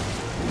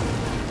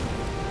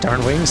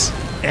 Darn wings.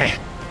 Eh.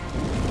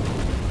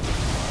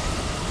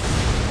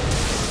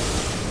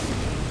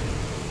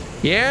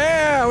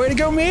 Yeah, way to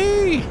go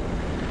me!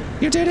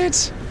 You did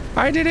it!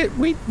 I did it!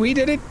 We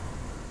did it!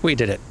 We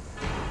did it.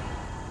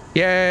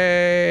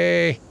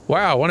 Yay!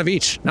 Wow, one of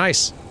each.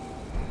 Nice.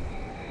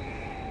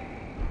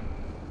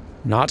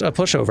 Not a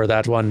pushover,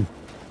 that one.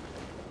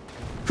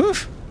 Whew!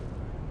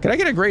 Can I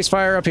get a Grace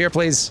Fire up here,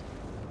 please?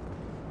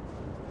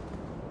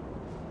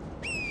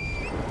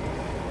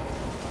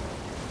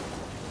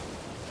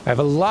 I have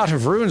a lot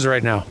of runes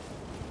right now.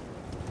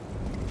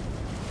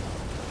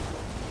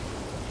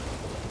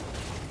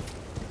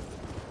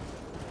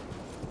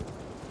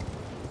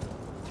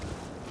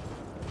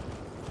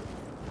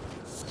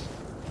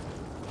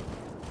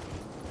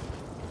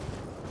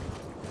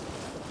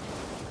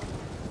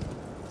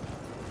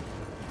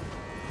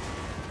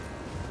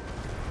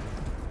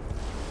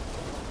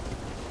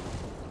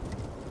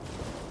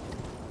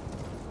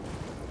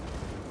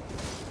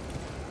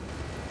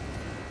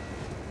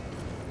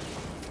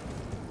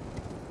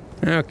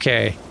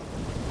 Okay.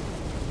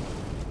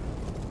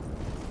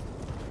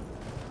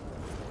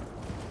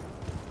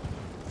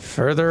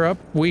 Further up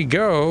we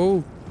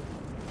go.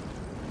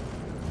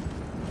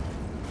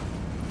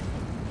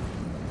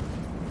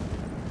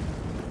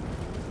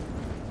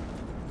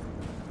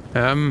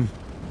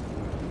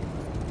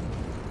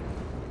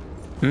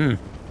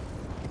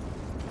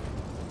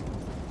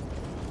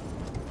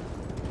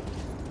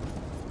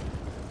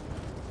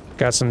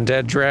 Got some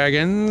dead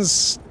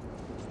dragons.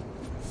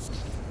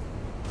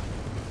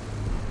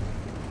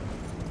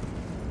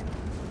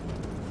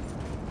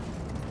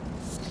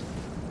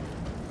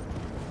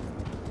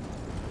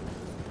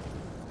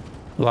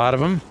 A lot of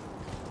them.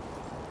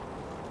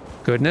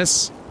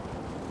 Goodness.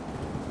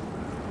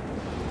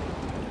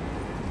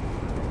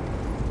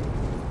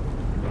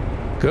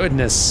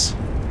 Goodness.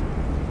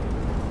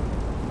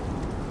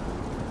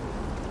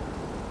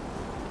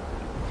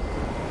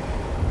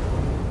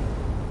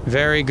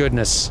 Very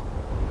goodness.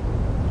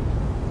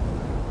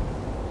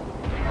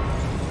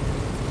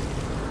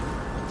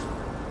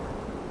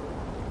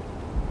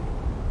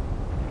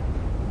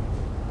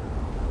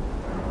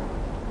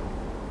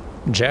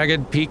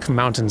 Jagged Peak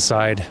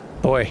Mountainside.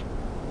 Boy.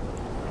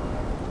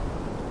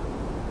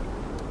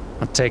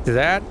 I'll take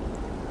that.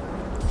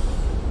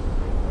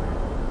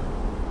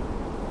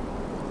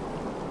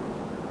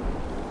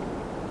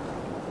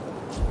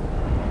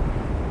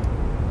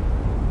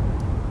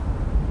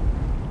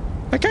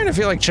 I kind of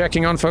feel like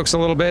checking on folks a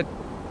little bit.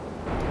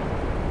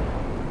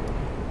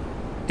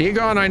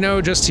 Egon, I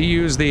know just to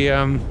use the,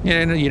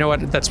 and you know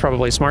what, that's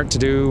probably smart to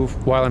do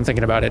while I'm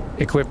thinking about it.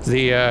 Equip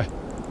the,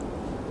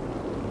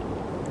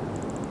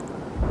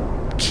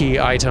 key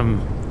item.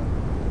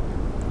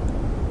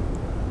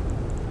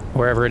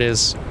 Wherever it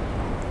is.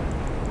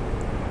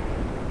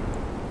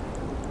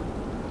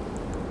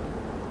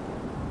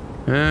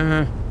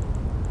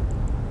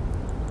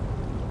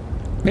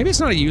 Maybe it's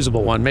not a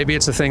usable one. Maybe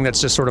it's a thing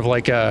that's just sort of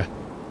like a...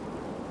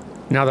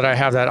 Now that I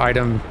have that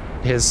item,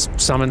 his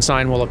summon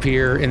sign will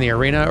appear in the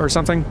arena or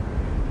something.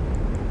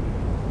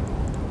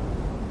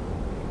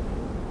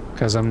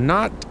 Because I'm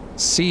not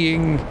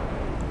seeing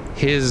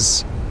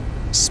his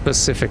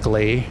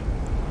specifically.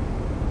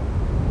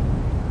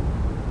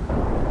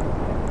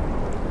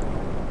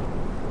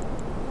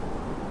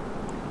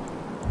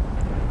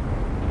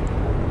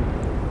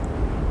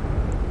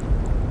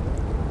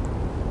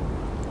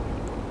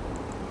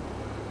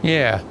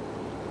 Yeah.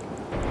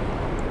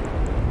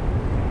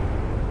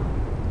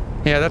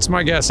 Yeah, that's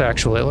my guess,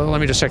 actually.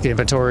 Let me just check the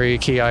inventory,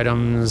 key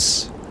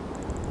items.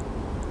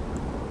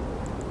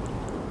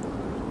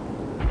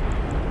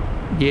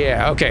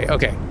 Yeah, okay,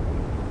 okay.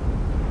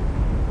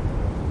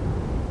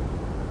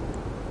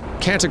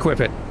 Can't equip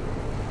it.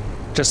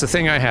 Just a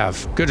thing I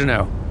have. Good to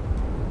know.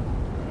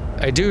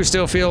 I do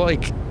still feel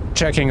like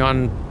checking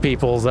on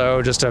people,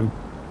 though, just a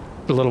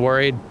little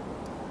worried.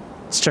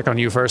 Let's check on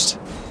you first.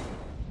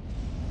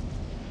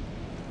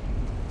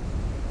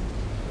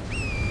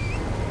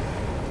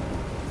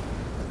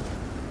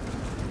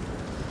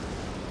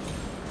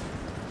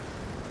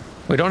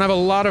 We don't have a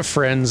lot of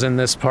friends in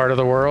this part of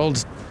the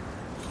world.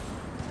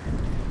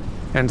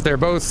 And they're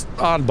both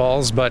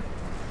oddballs, but...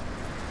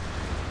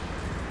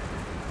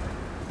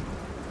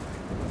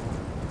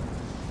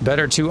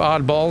 better two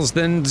oddballs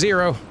than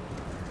zero.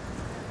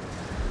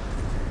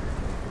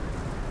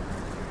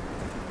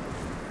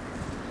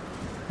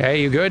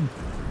 Hey, you good?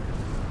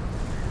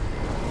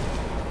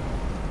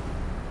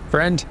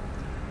 Friend?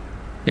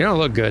 You don't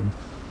look good.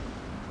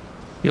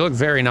 You look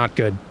very not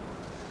good.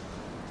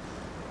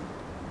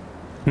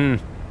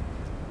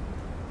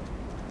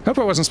 Hope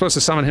I wasn't supposed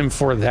to summon him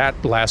for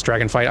that last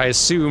dragon fight. I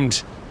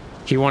assumed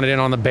he wanted in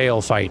on the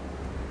Bale fight.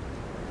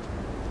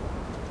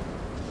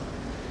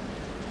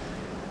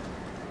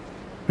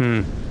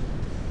 He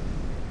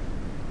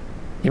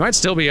might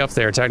still be up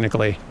there,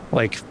 technically.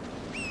 Like,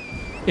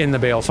 in the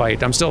Bale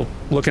fight. I'm still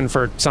looking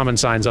for summon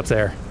signs up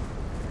there.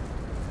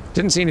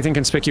 Didn't see anything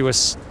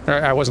conspicuous.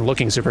 I wasn't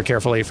looking super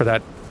carefully for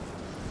that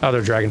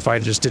other dragon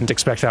fight. I just didn't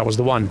expect that was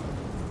the one.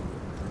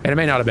 And it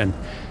may not have been.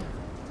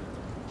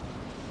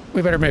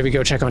 We better maybe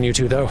go check on you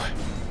two, though.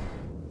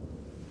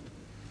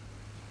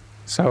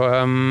 So,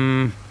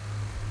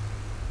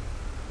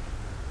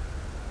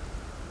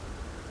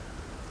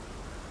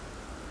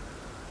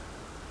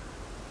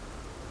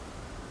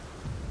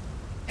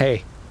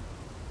 hey.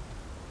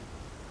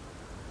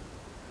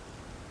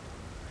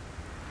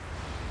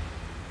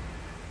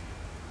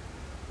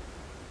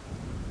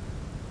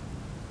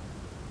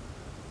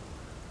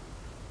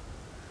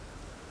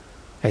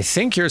 I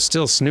think you're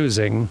still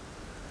snoozing.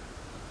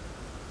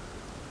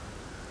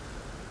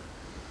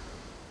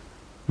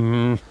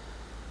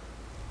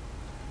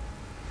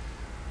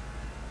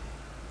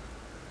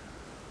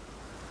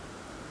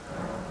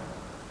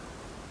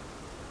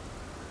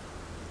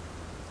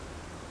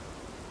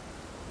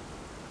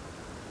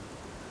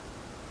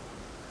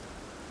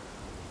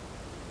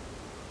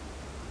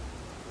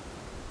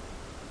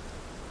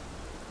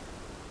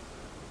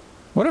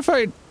 What if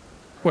I...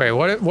 Wait,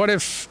 what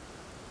if...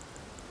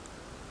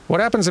 What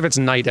happens if it's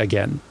night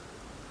again?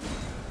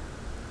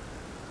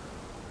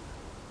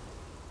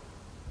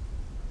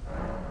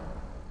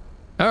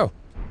 Oh.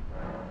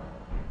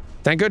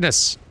 Thank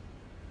goodness.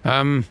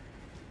 Are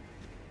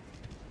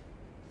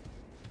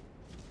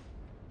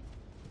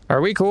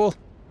we cool?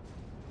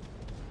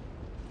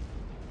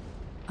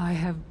 I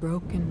have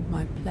broken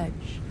my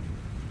pledge.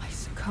 I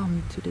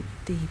succumbed to the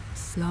deep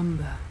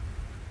slumber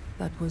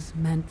that was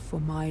meant for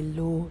my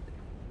lord.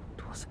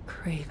 It was a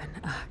craven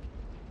act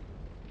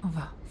of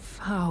a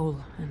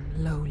foul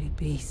and lowly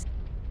beast.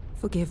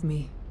 Forgive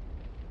me,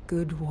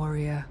 good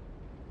warrior.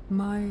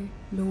 My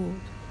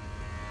lord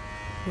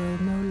will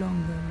no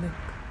longer look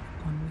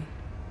on me.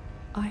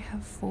 I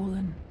have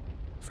fallen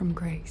from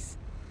grace.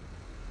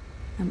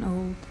 An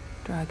old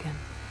dragon,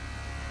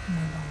 no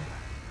longer.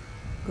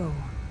 Go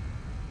on.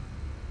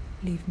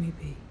 Leave me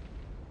be.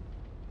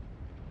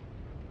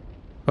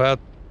 Well,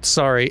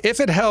 sorry. If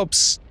it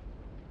helps,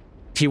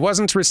 he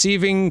wasn't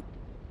receiving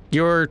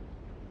your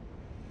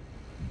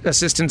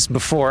assistance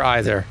before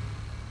either.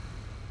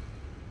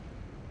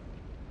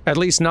 At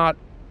least not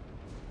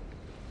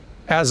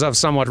as of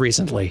somewhat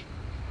recently.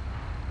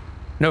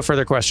 No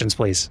further questions,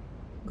 please.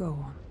 Go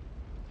on.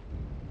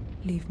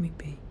 Leave me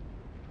be.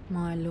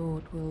 My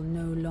lord will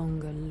no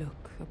longer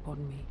look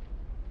upon me.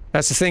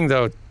 That's the thing,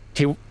 though.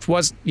 He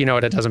was... You know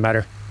what? It doesn't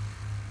matter.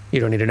 You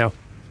don't need to know.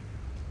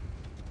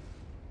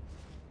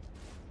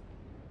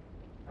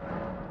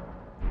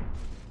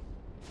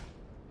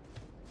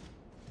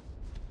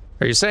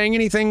 Are you saying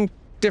anything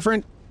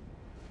different?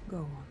 Go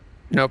on.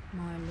 Nope.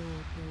 My lord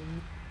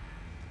will...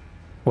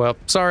 Well,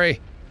 sorry.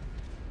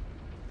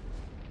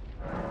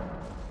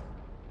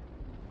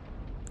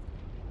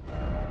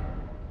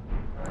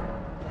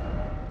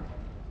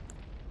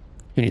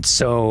 You need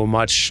so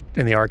much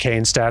in the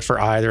arcane stat for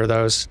either of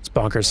those. It's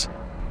bonkers.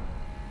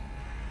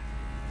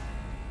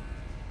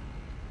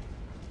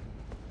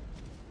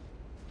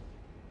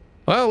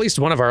 Well, at least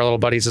one of our little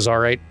buddies is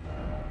alright.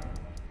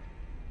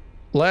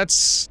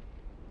 Let's...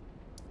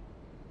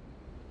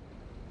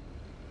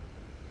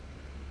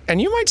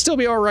 And you might still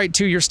be alright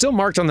too. You're still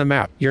marked on the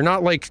map. You're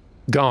not, like,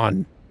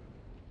 gone.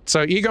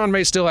 So Egon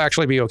may still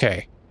actually be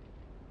okay.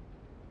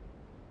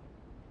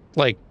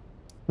 Like,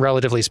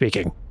 relatively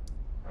speaking.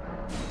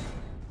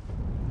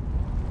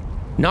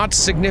 Not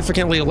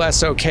significantly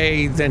less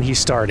okay than he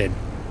started.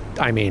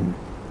 I mean...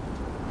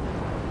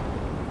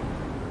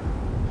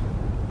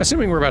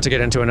 Assuming we're about to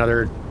get into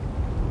another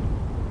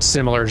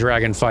similar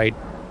dragon fight,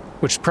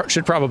 which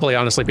should probably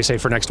honestly be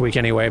safe for next week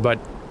anyway, but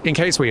in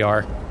case we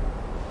are...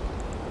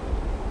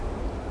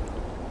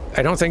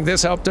 I don't think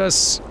this helped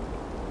us.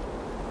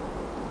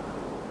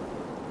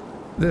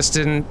 This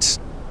didn't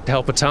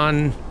help a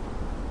ton.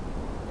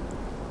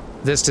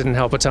 This didn't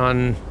help a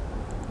ton.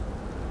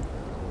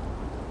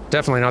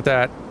 Definitely not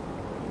that.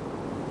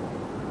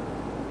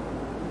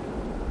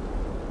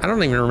 I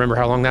don't even remember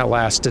how long that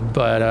lasted,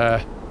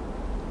 but,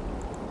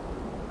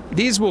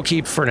 these will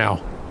keep for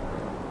now.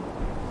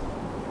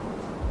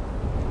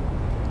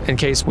 In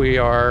case we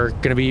are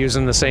going to be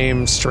using the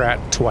same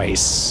strat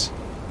twice.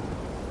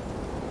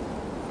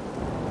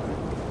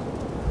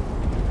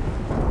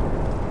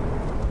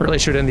 Really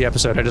should end the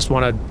episode. I just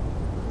want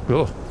to...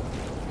 Oh.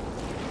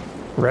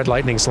 Red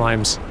lightning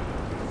slimes.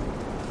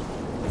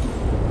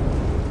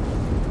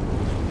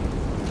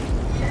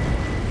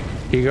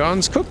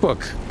 Egon's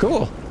cookbook.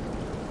 Cool.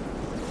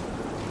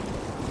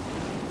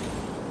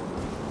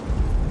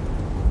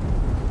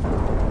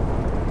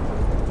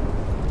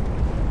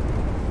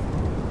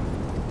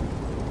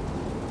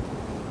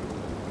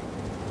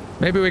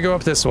 Maybe we go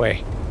up this way.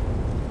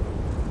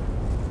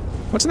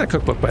 What's in that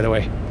cookbook, by the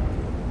way?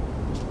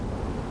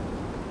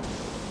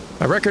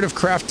 A record of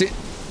crafting...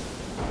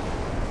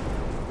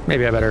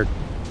 Maybe I better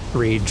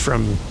read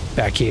from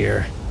back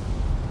here.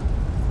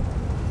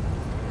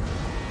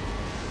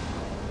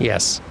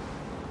 Yes.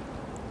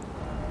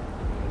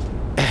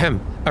 Ahem.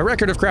 A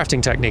record of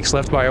crafting techniques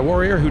left by a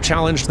warrior who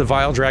challenged the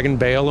vile dragon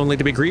Bale only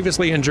to be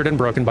grievously injured and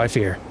broken by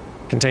fear.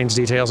 Contains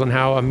details on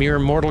how a mere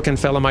mortal can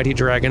fell a mighty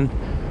dragon.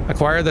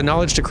 Acquire the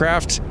knowledge to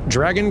craft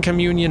dragon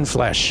communion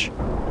flesh.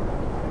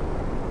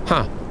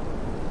 Huh.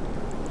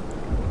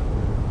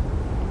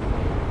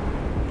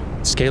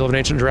 Scale of an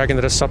ancient dragon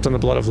that has supped on the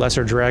blood of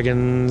lesser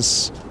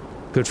dragons.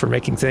 Good for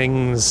making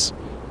things.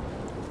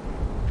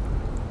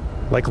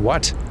 Like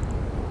what?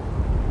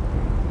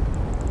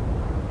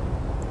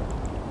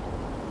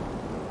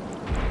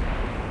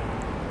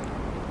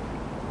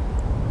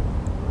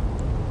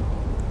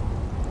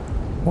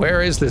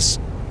 Where is this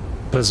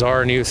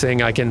bizarre new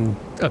thing I can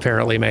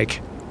apparently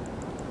make?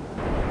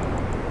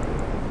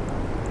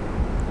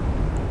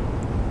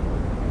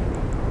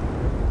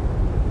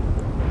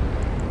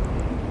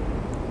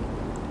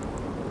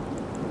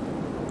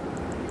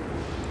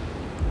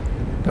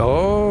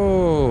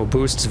 Oh,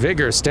 boosts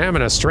vigor,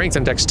 stamina, strength,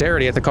 and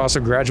dexterity at the cost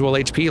of gradual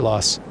HP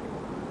loss.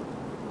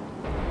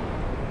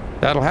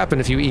 That'll happen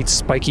if you eat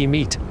spiky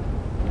meat.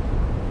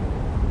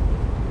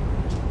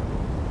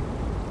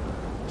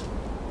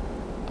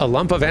 A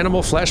lump of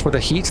animal flesh with a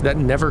heat that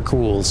never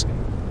cools.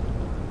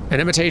 An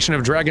imitation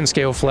of dragon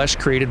scale flesh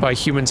created by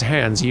humans'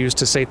 hands, used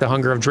to sate the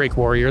hunger of Drake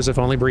warriors, if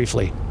only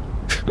briefly.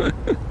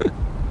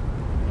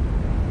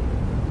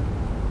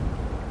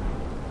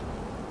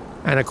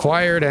 An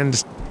acquired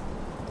and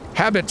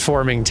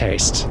habit-forming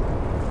taste.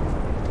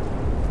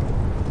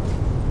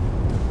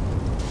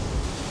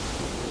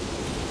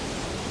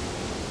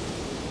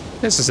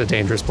 This is a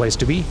dangerous place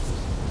to be.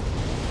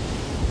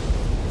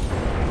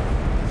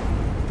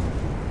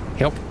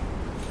 Help.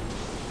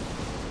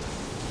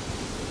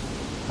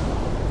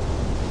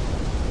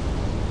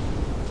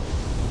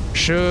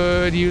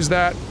 Should use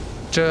that.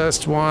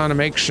 Just want to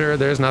make sure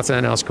there's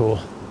nothing else cool.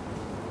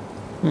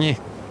 Yeah.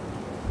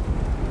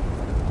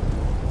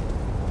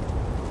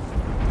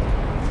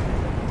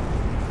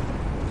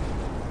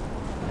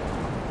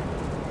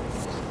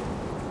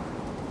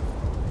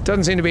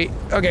 Doesn't seem to be.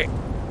 Okay.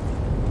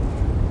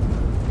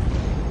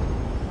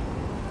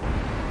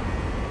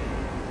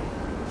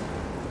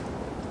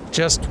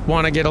 Just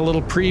want to get a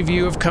little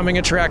preview of coming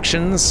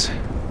attractions.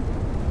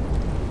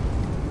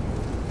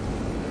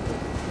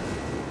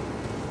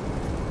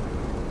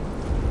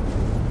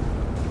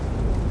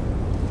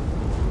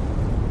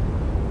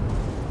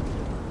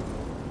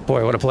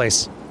 Boy, what a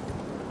place.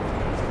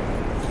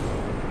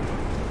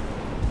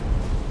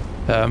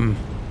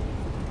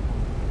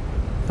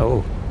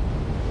 Oh.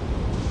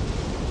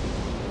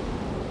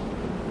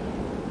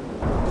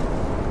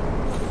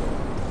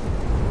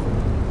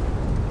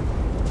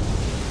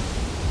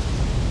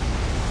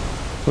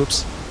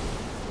 Oops.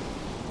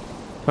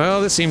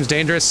 Well, this seems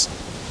dangerous.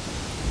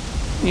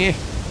 Yeah.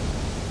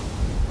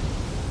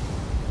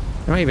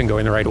 Am I even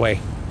going the right way?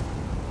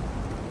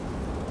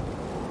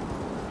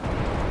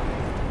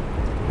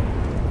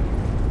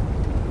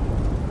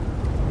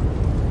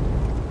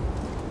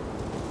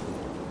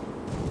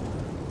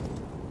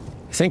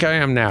 I think I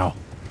am now.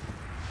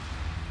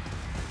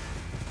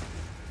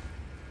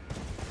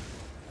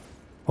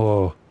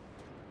 Whoa.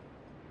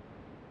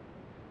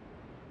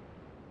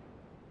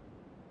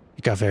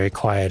 It got very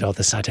quiet all of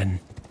a sudden.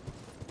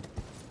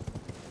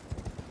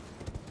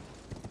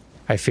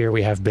 I fear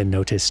we have been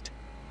noticed.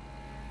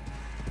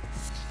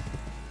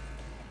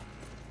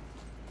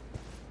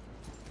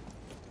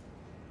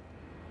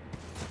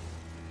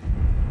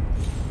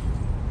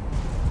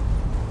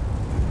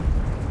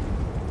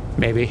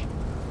 Maybe.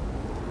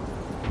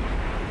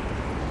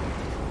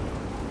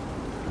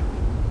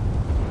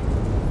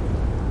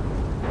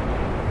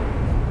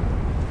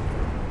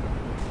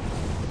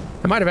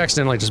 I might have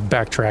accidentally just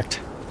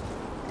backtracked.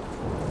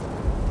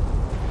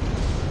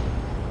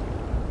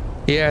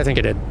 Yeah, I think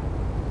I did.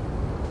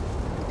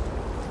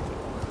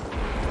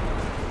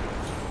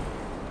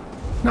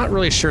 Not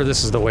really sure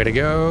this is the way to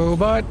go,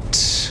 but...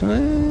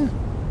 No,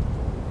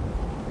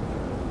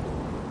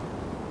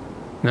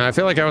 I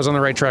feel like I was on the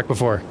right track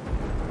before.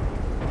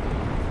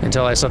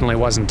 Until I suddenly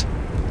wasn't.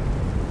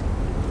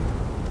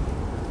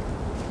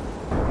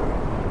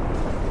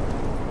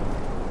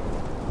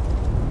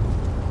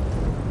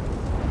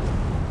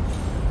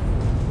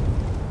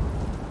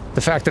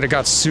 The fact that it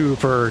got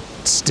super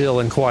still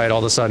and quiet all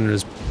of a sudden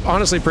is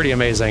honestly pretty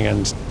amazing,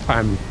 and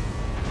I'm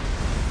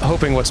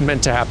hoping what's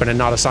meant to happen and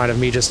not a sign of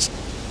me just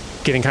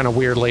getting kind of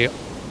weirdly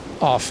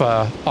off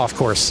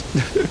course.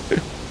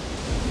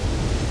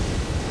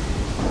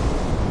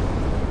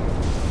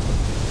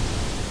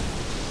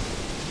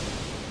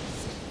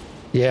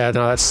 Yeah,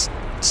 no, that's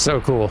so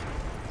cool.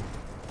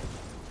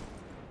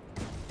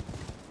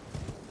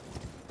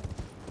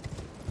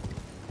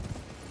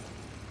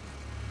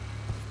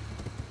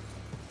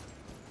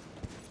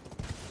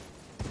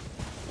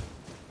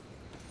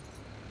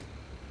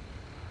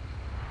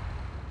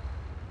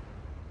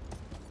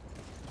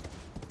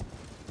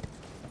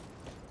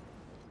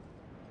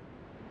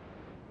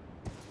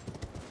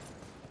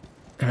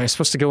 Am I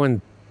supposed to go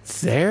in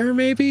there,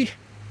 maybe?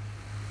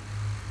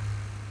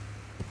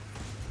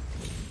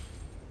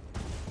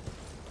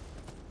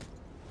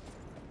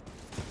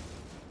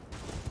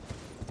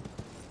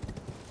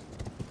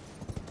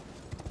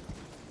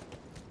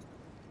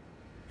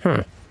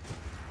 Huh.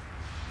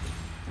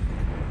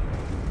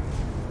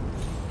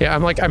 Yeah,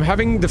 I'm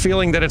having the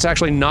feeling that it's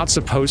actually not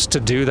supposed to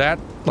do that.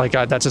 Like,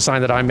 that's a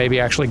sign that I'm maybe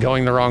actually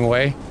going the wrong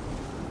way.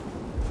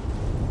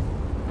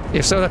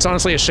 If so, that's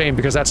honestly a shame,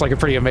 because that's like a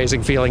pretty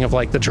amazing feeling of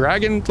like the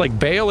dragon, like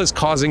Bale is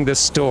causing this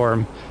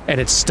storm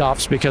and it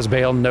stops because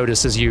Bale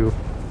notices you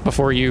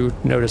before you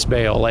notice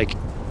Bale. Like,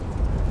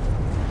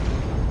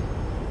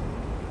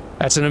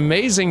 that's an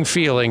amazing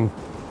feeling.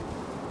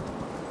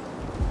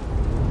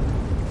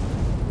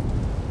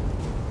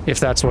 If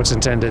that's what's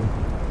intended.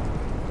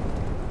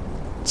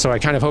 So I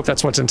kind of hope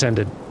that's what's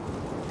intended.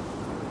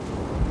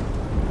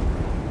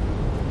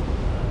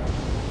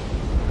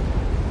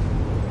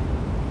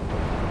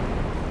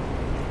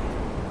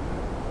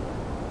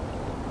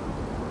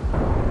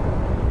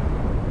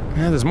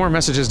 Yeah, there's more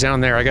messages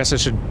down there. I guess I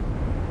should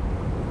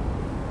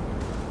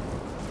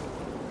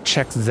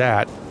check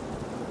that.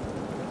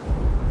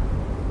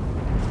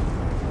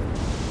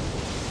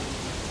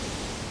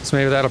 So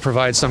maybe that'll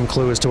provide some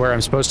clue as to where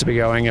I'm supposed to be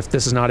going if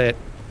this is not it.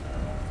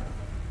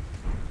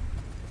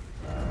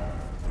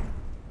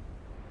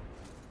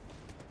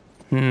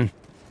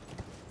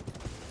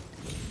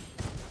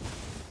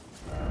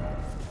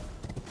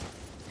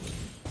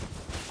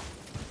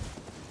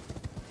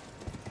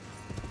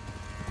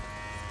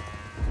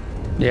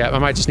 Yeah, I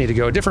might just need to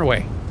go a different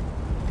way.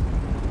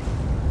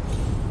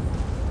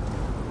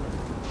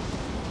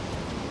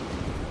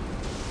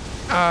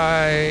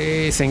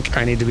 I think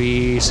I need to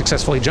be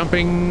successfully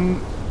jumping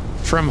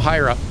from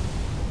higher up.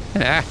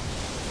 Ah.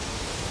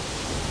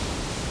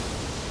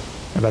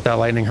 I bet that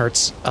lightning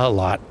hurts a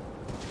lot.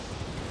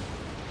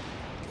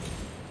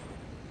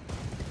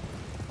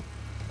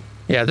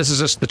 Yeah, this is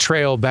just the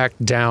trail back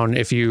down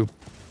if you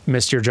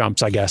missed your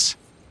jumps, I guess.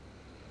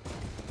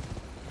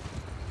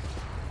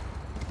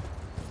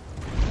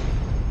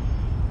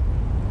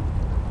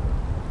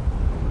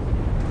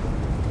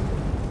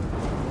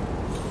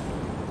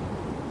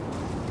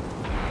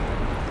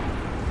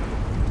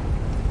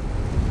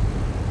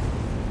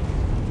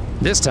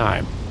 This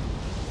time.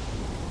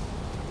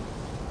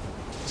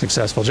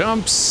 Successful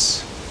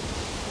jumps.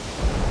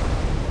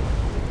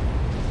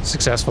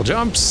 Successful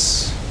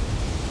jumps.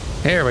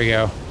 There we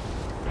go.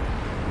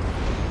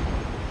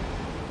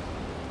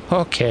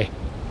 Okay.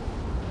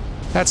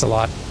 That's a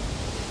lot.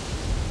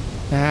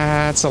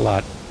 That's a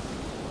lot.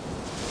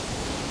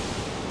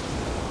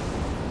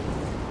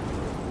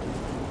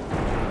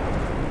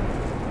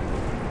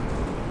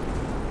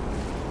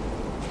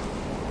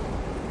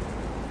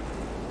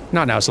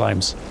 Not now,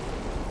 slimes.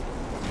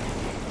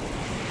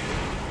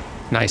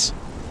 Nice.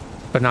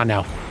 But not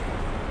now.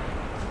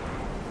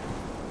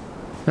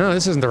 No,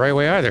 this isn't the right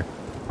way either.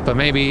 But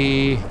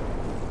maybe...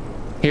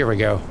 Here we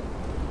go.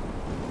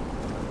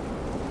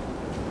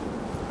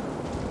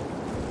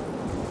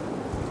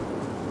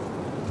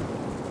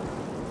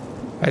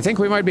 I think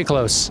we might be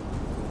close.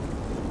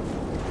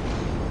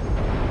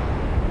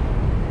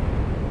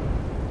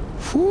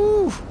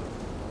 Whew.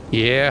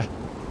 Yeah.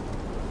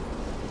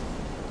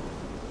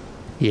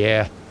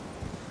 Yeah.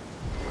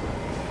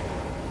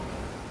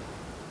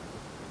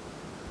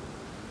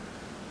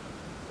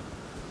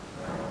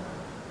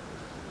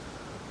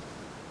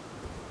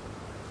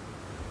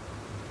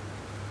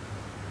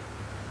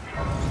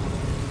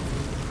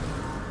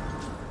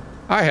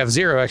 I have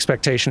zero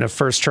expectation of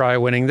first try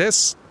winning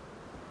this.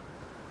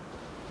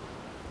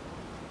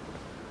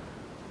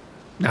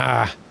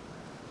 Ah.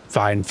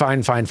 Fine.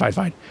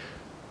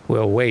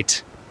 We'll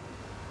wait.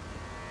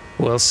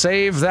 We'll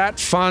save that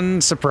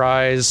fun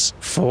surprise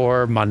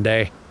for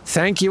Monday.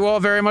 Thank you all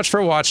very much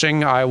for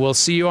watching. I will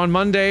see you on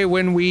Monday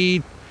when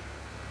we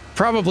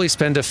probably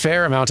spend a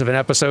fair amount of an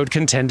episode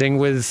contending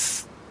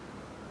with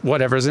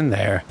whatever's in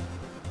there.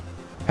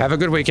 Have a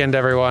good weekend,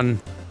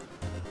 everyone.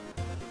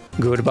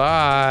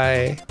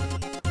 Goodbye.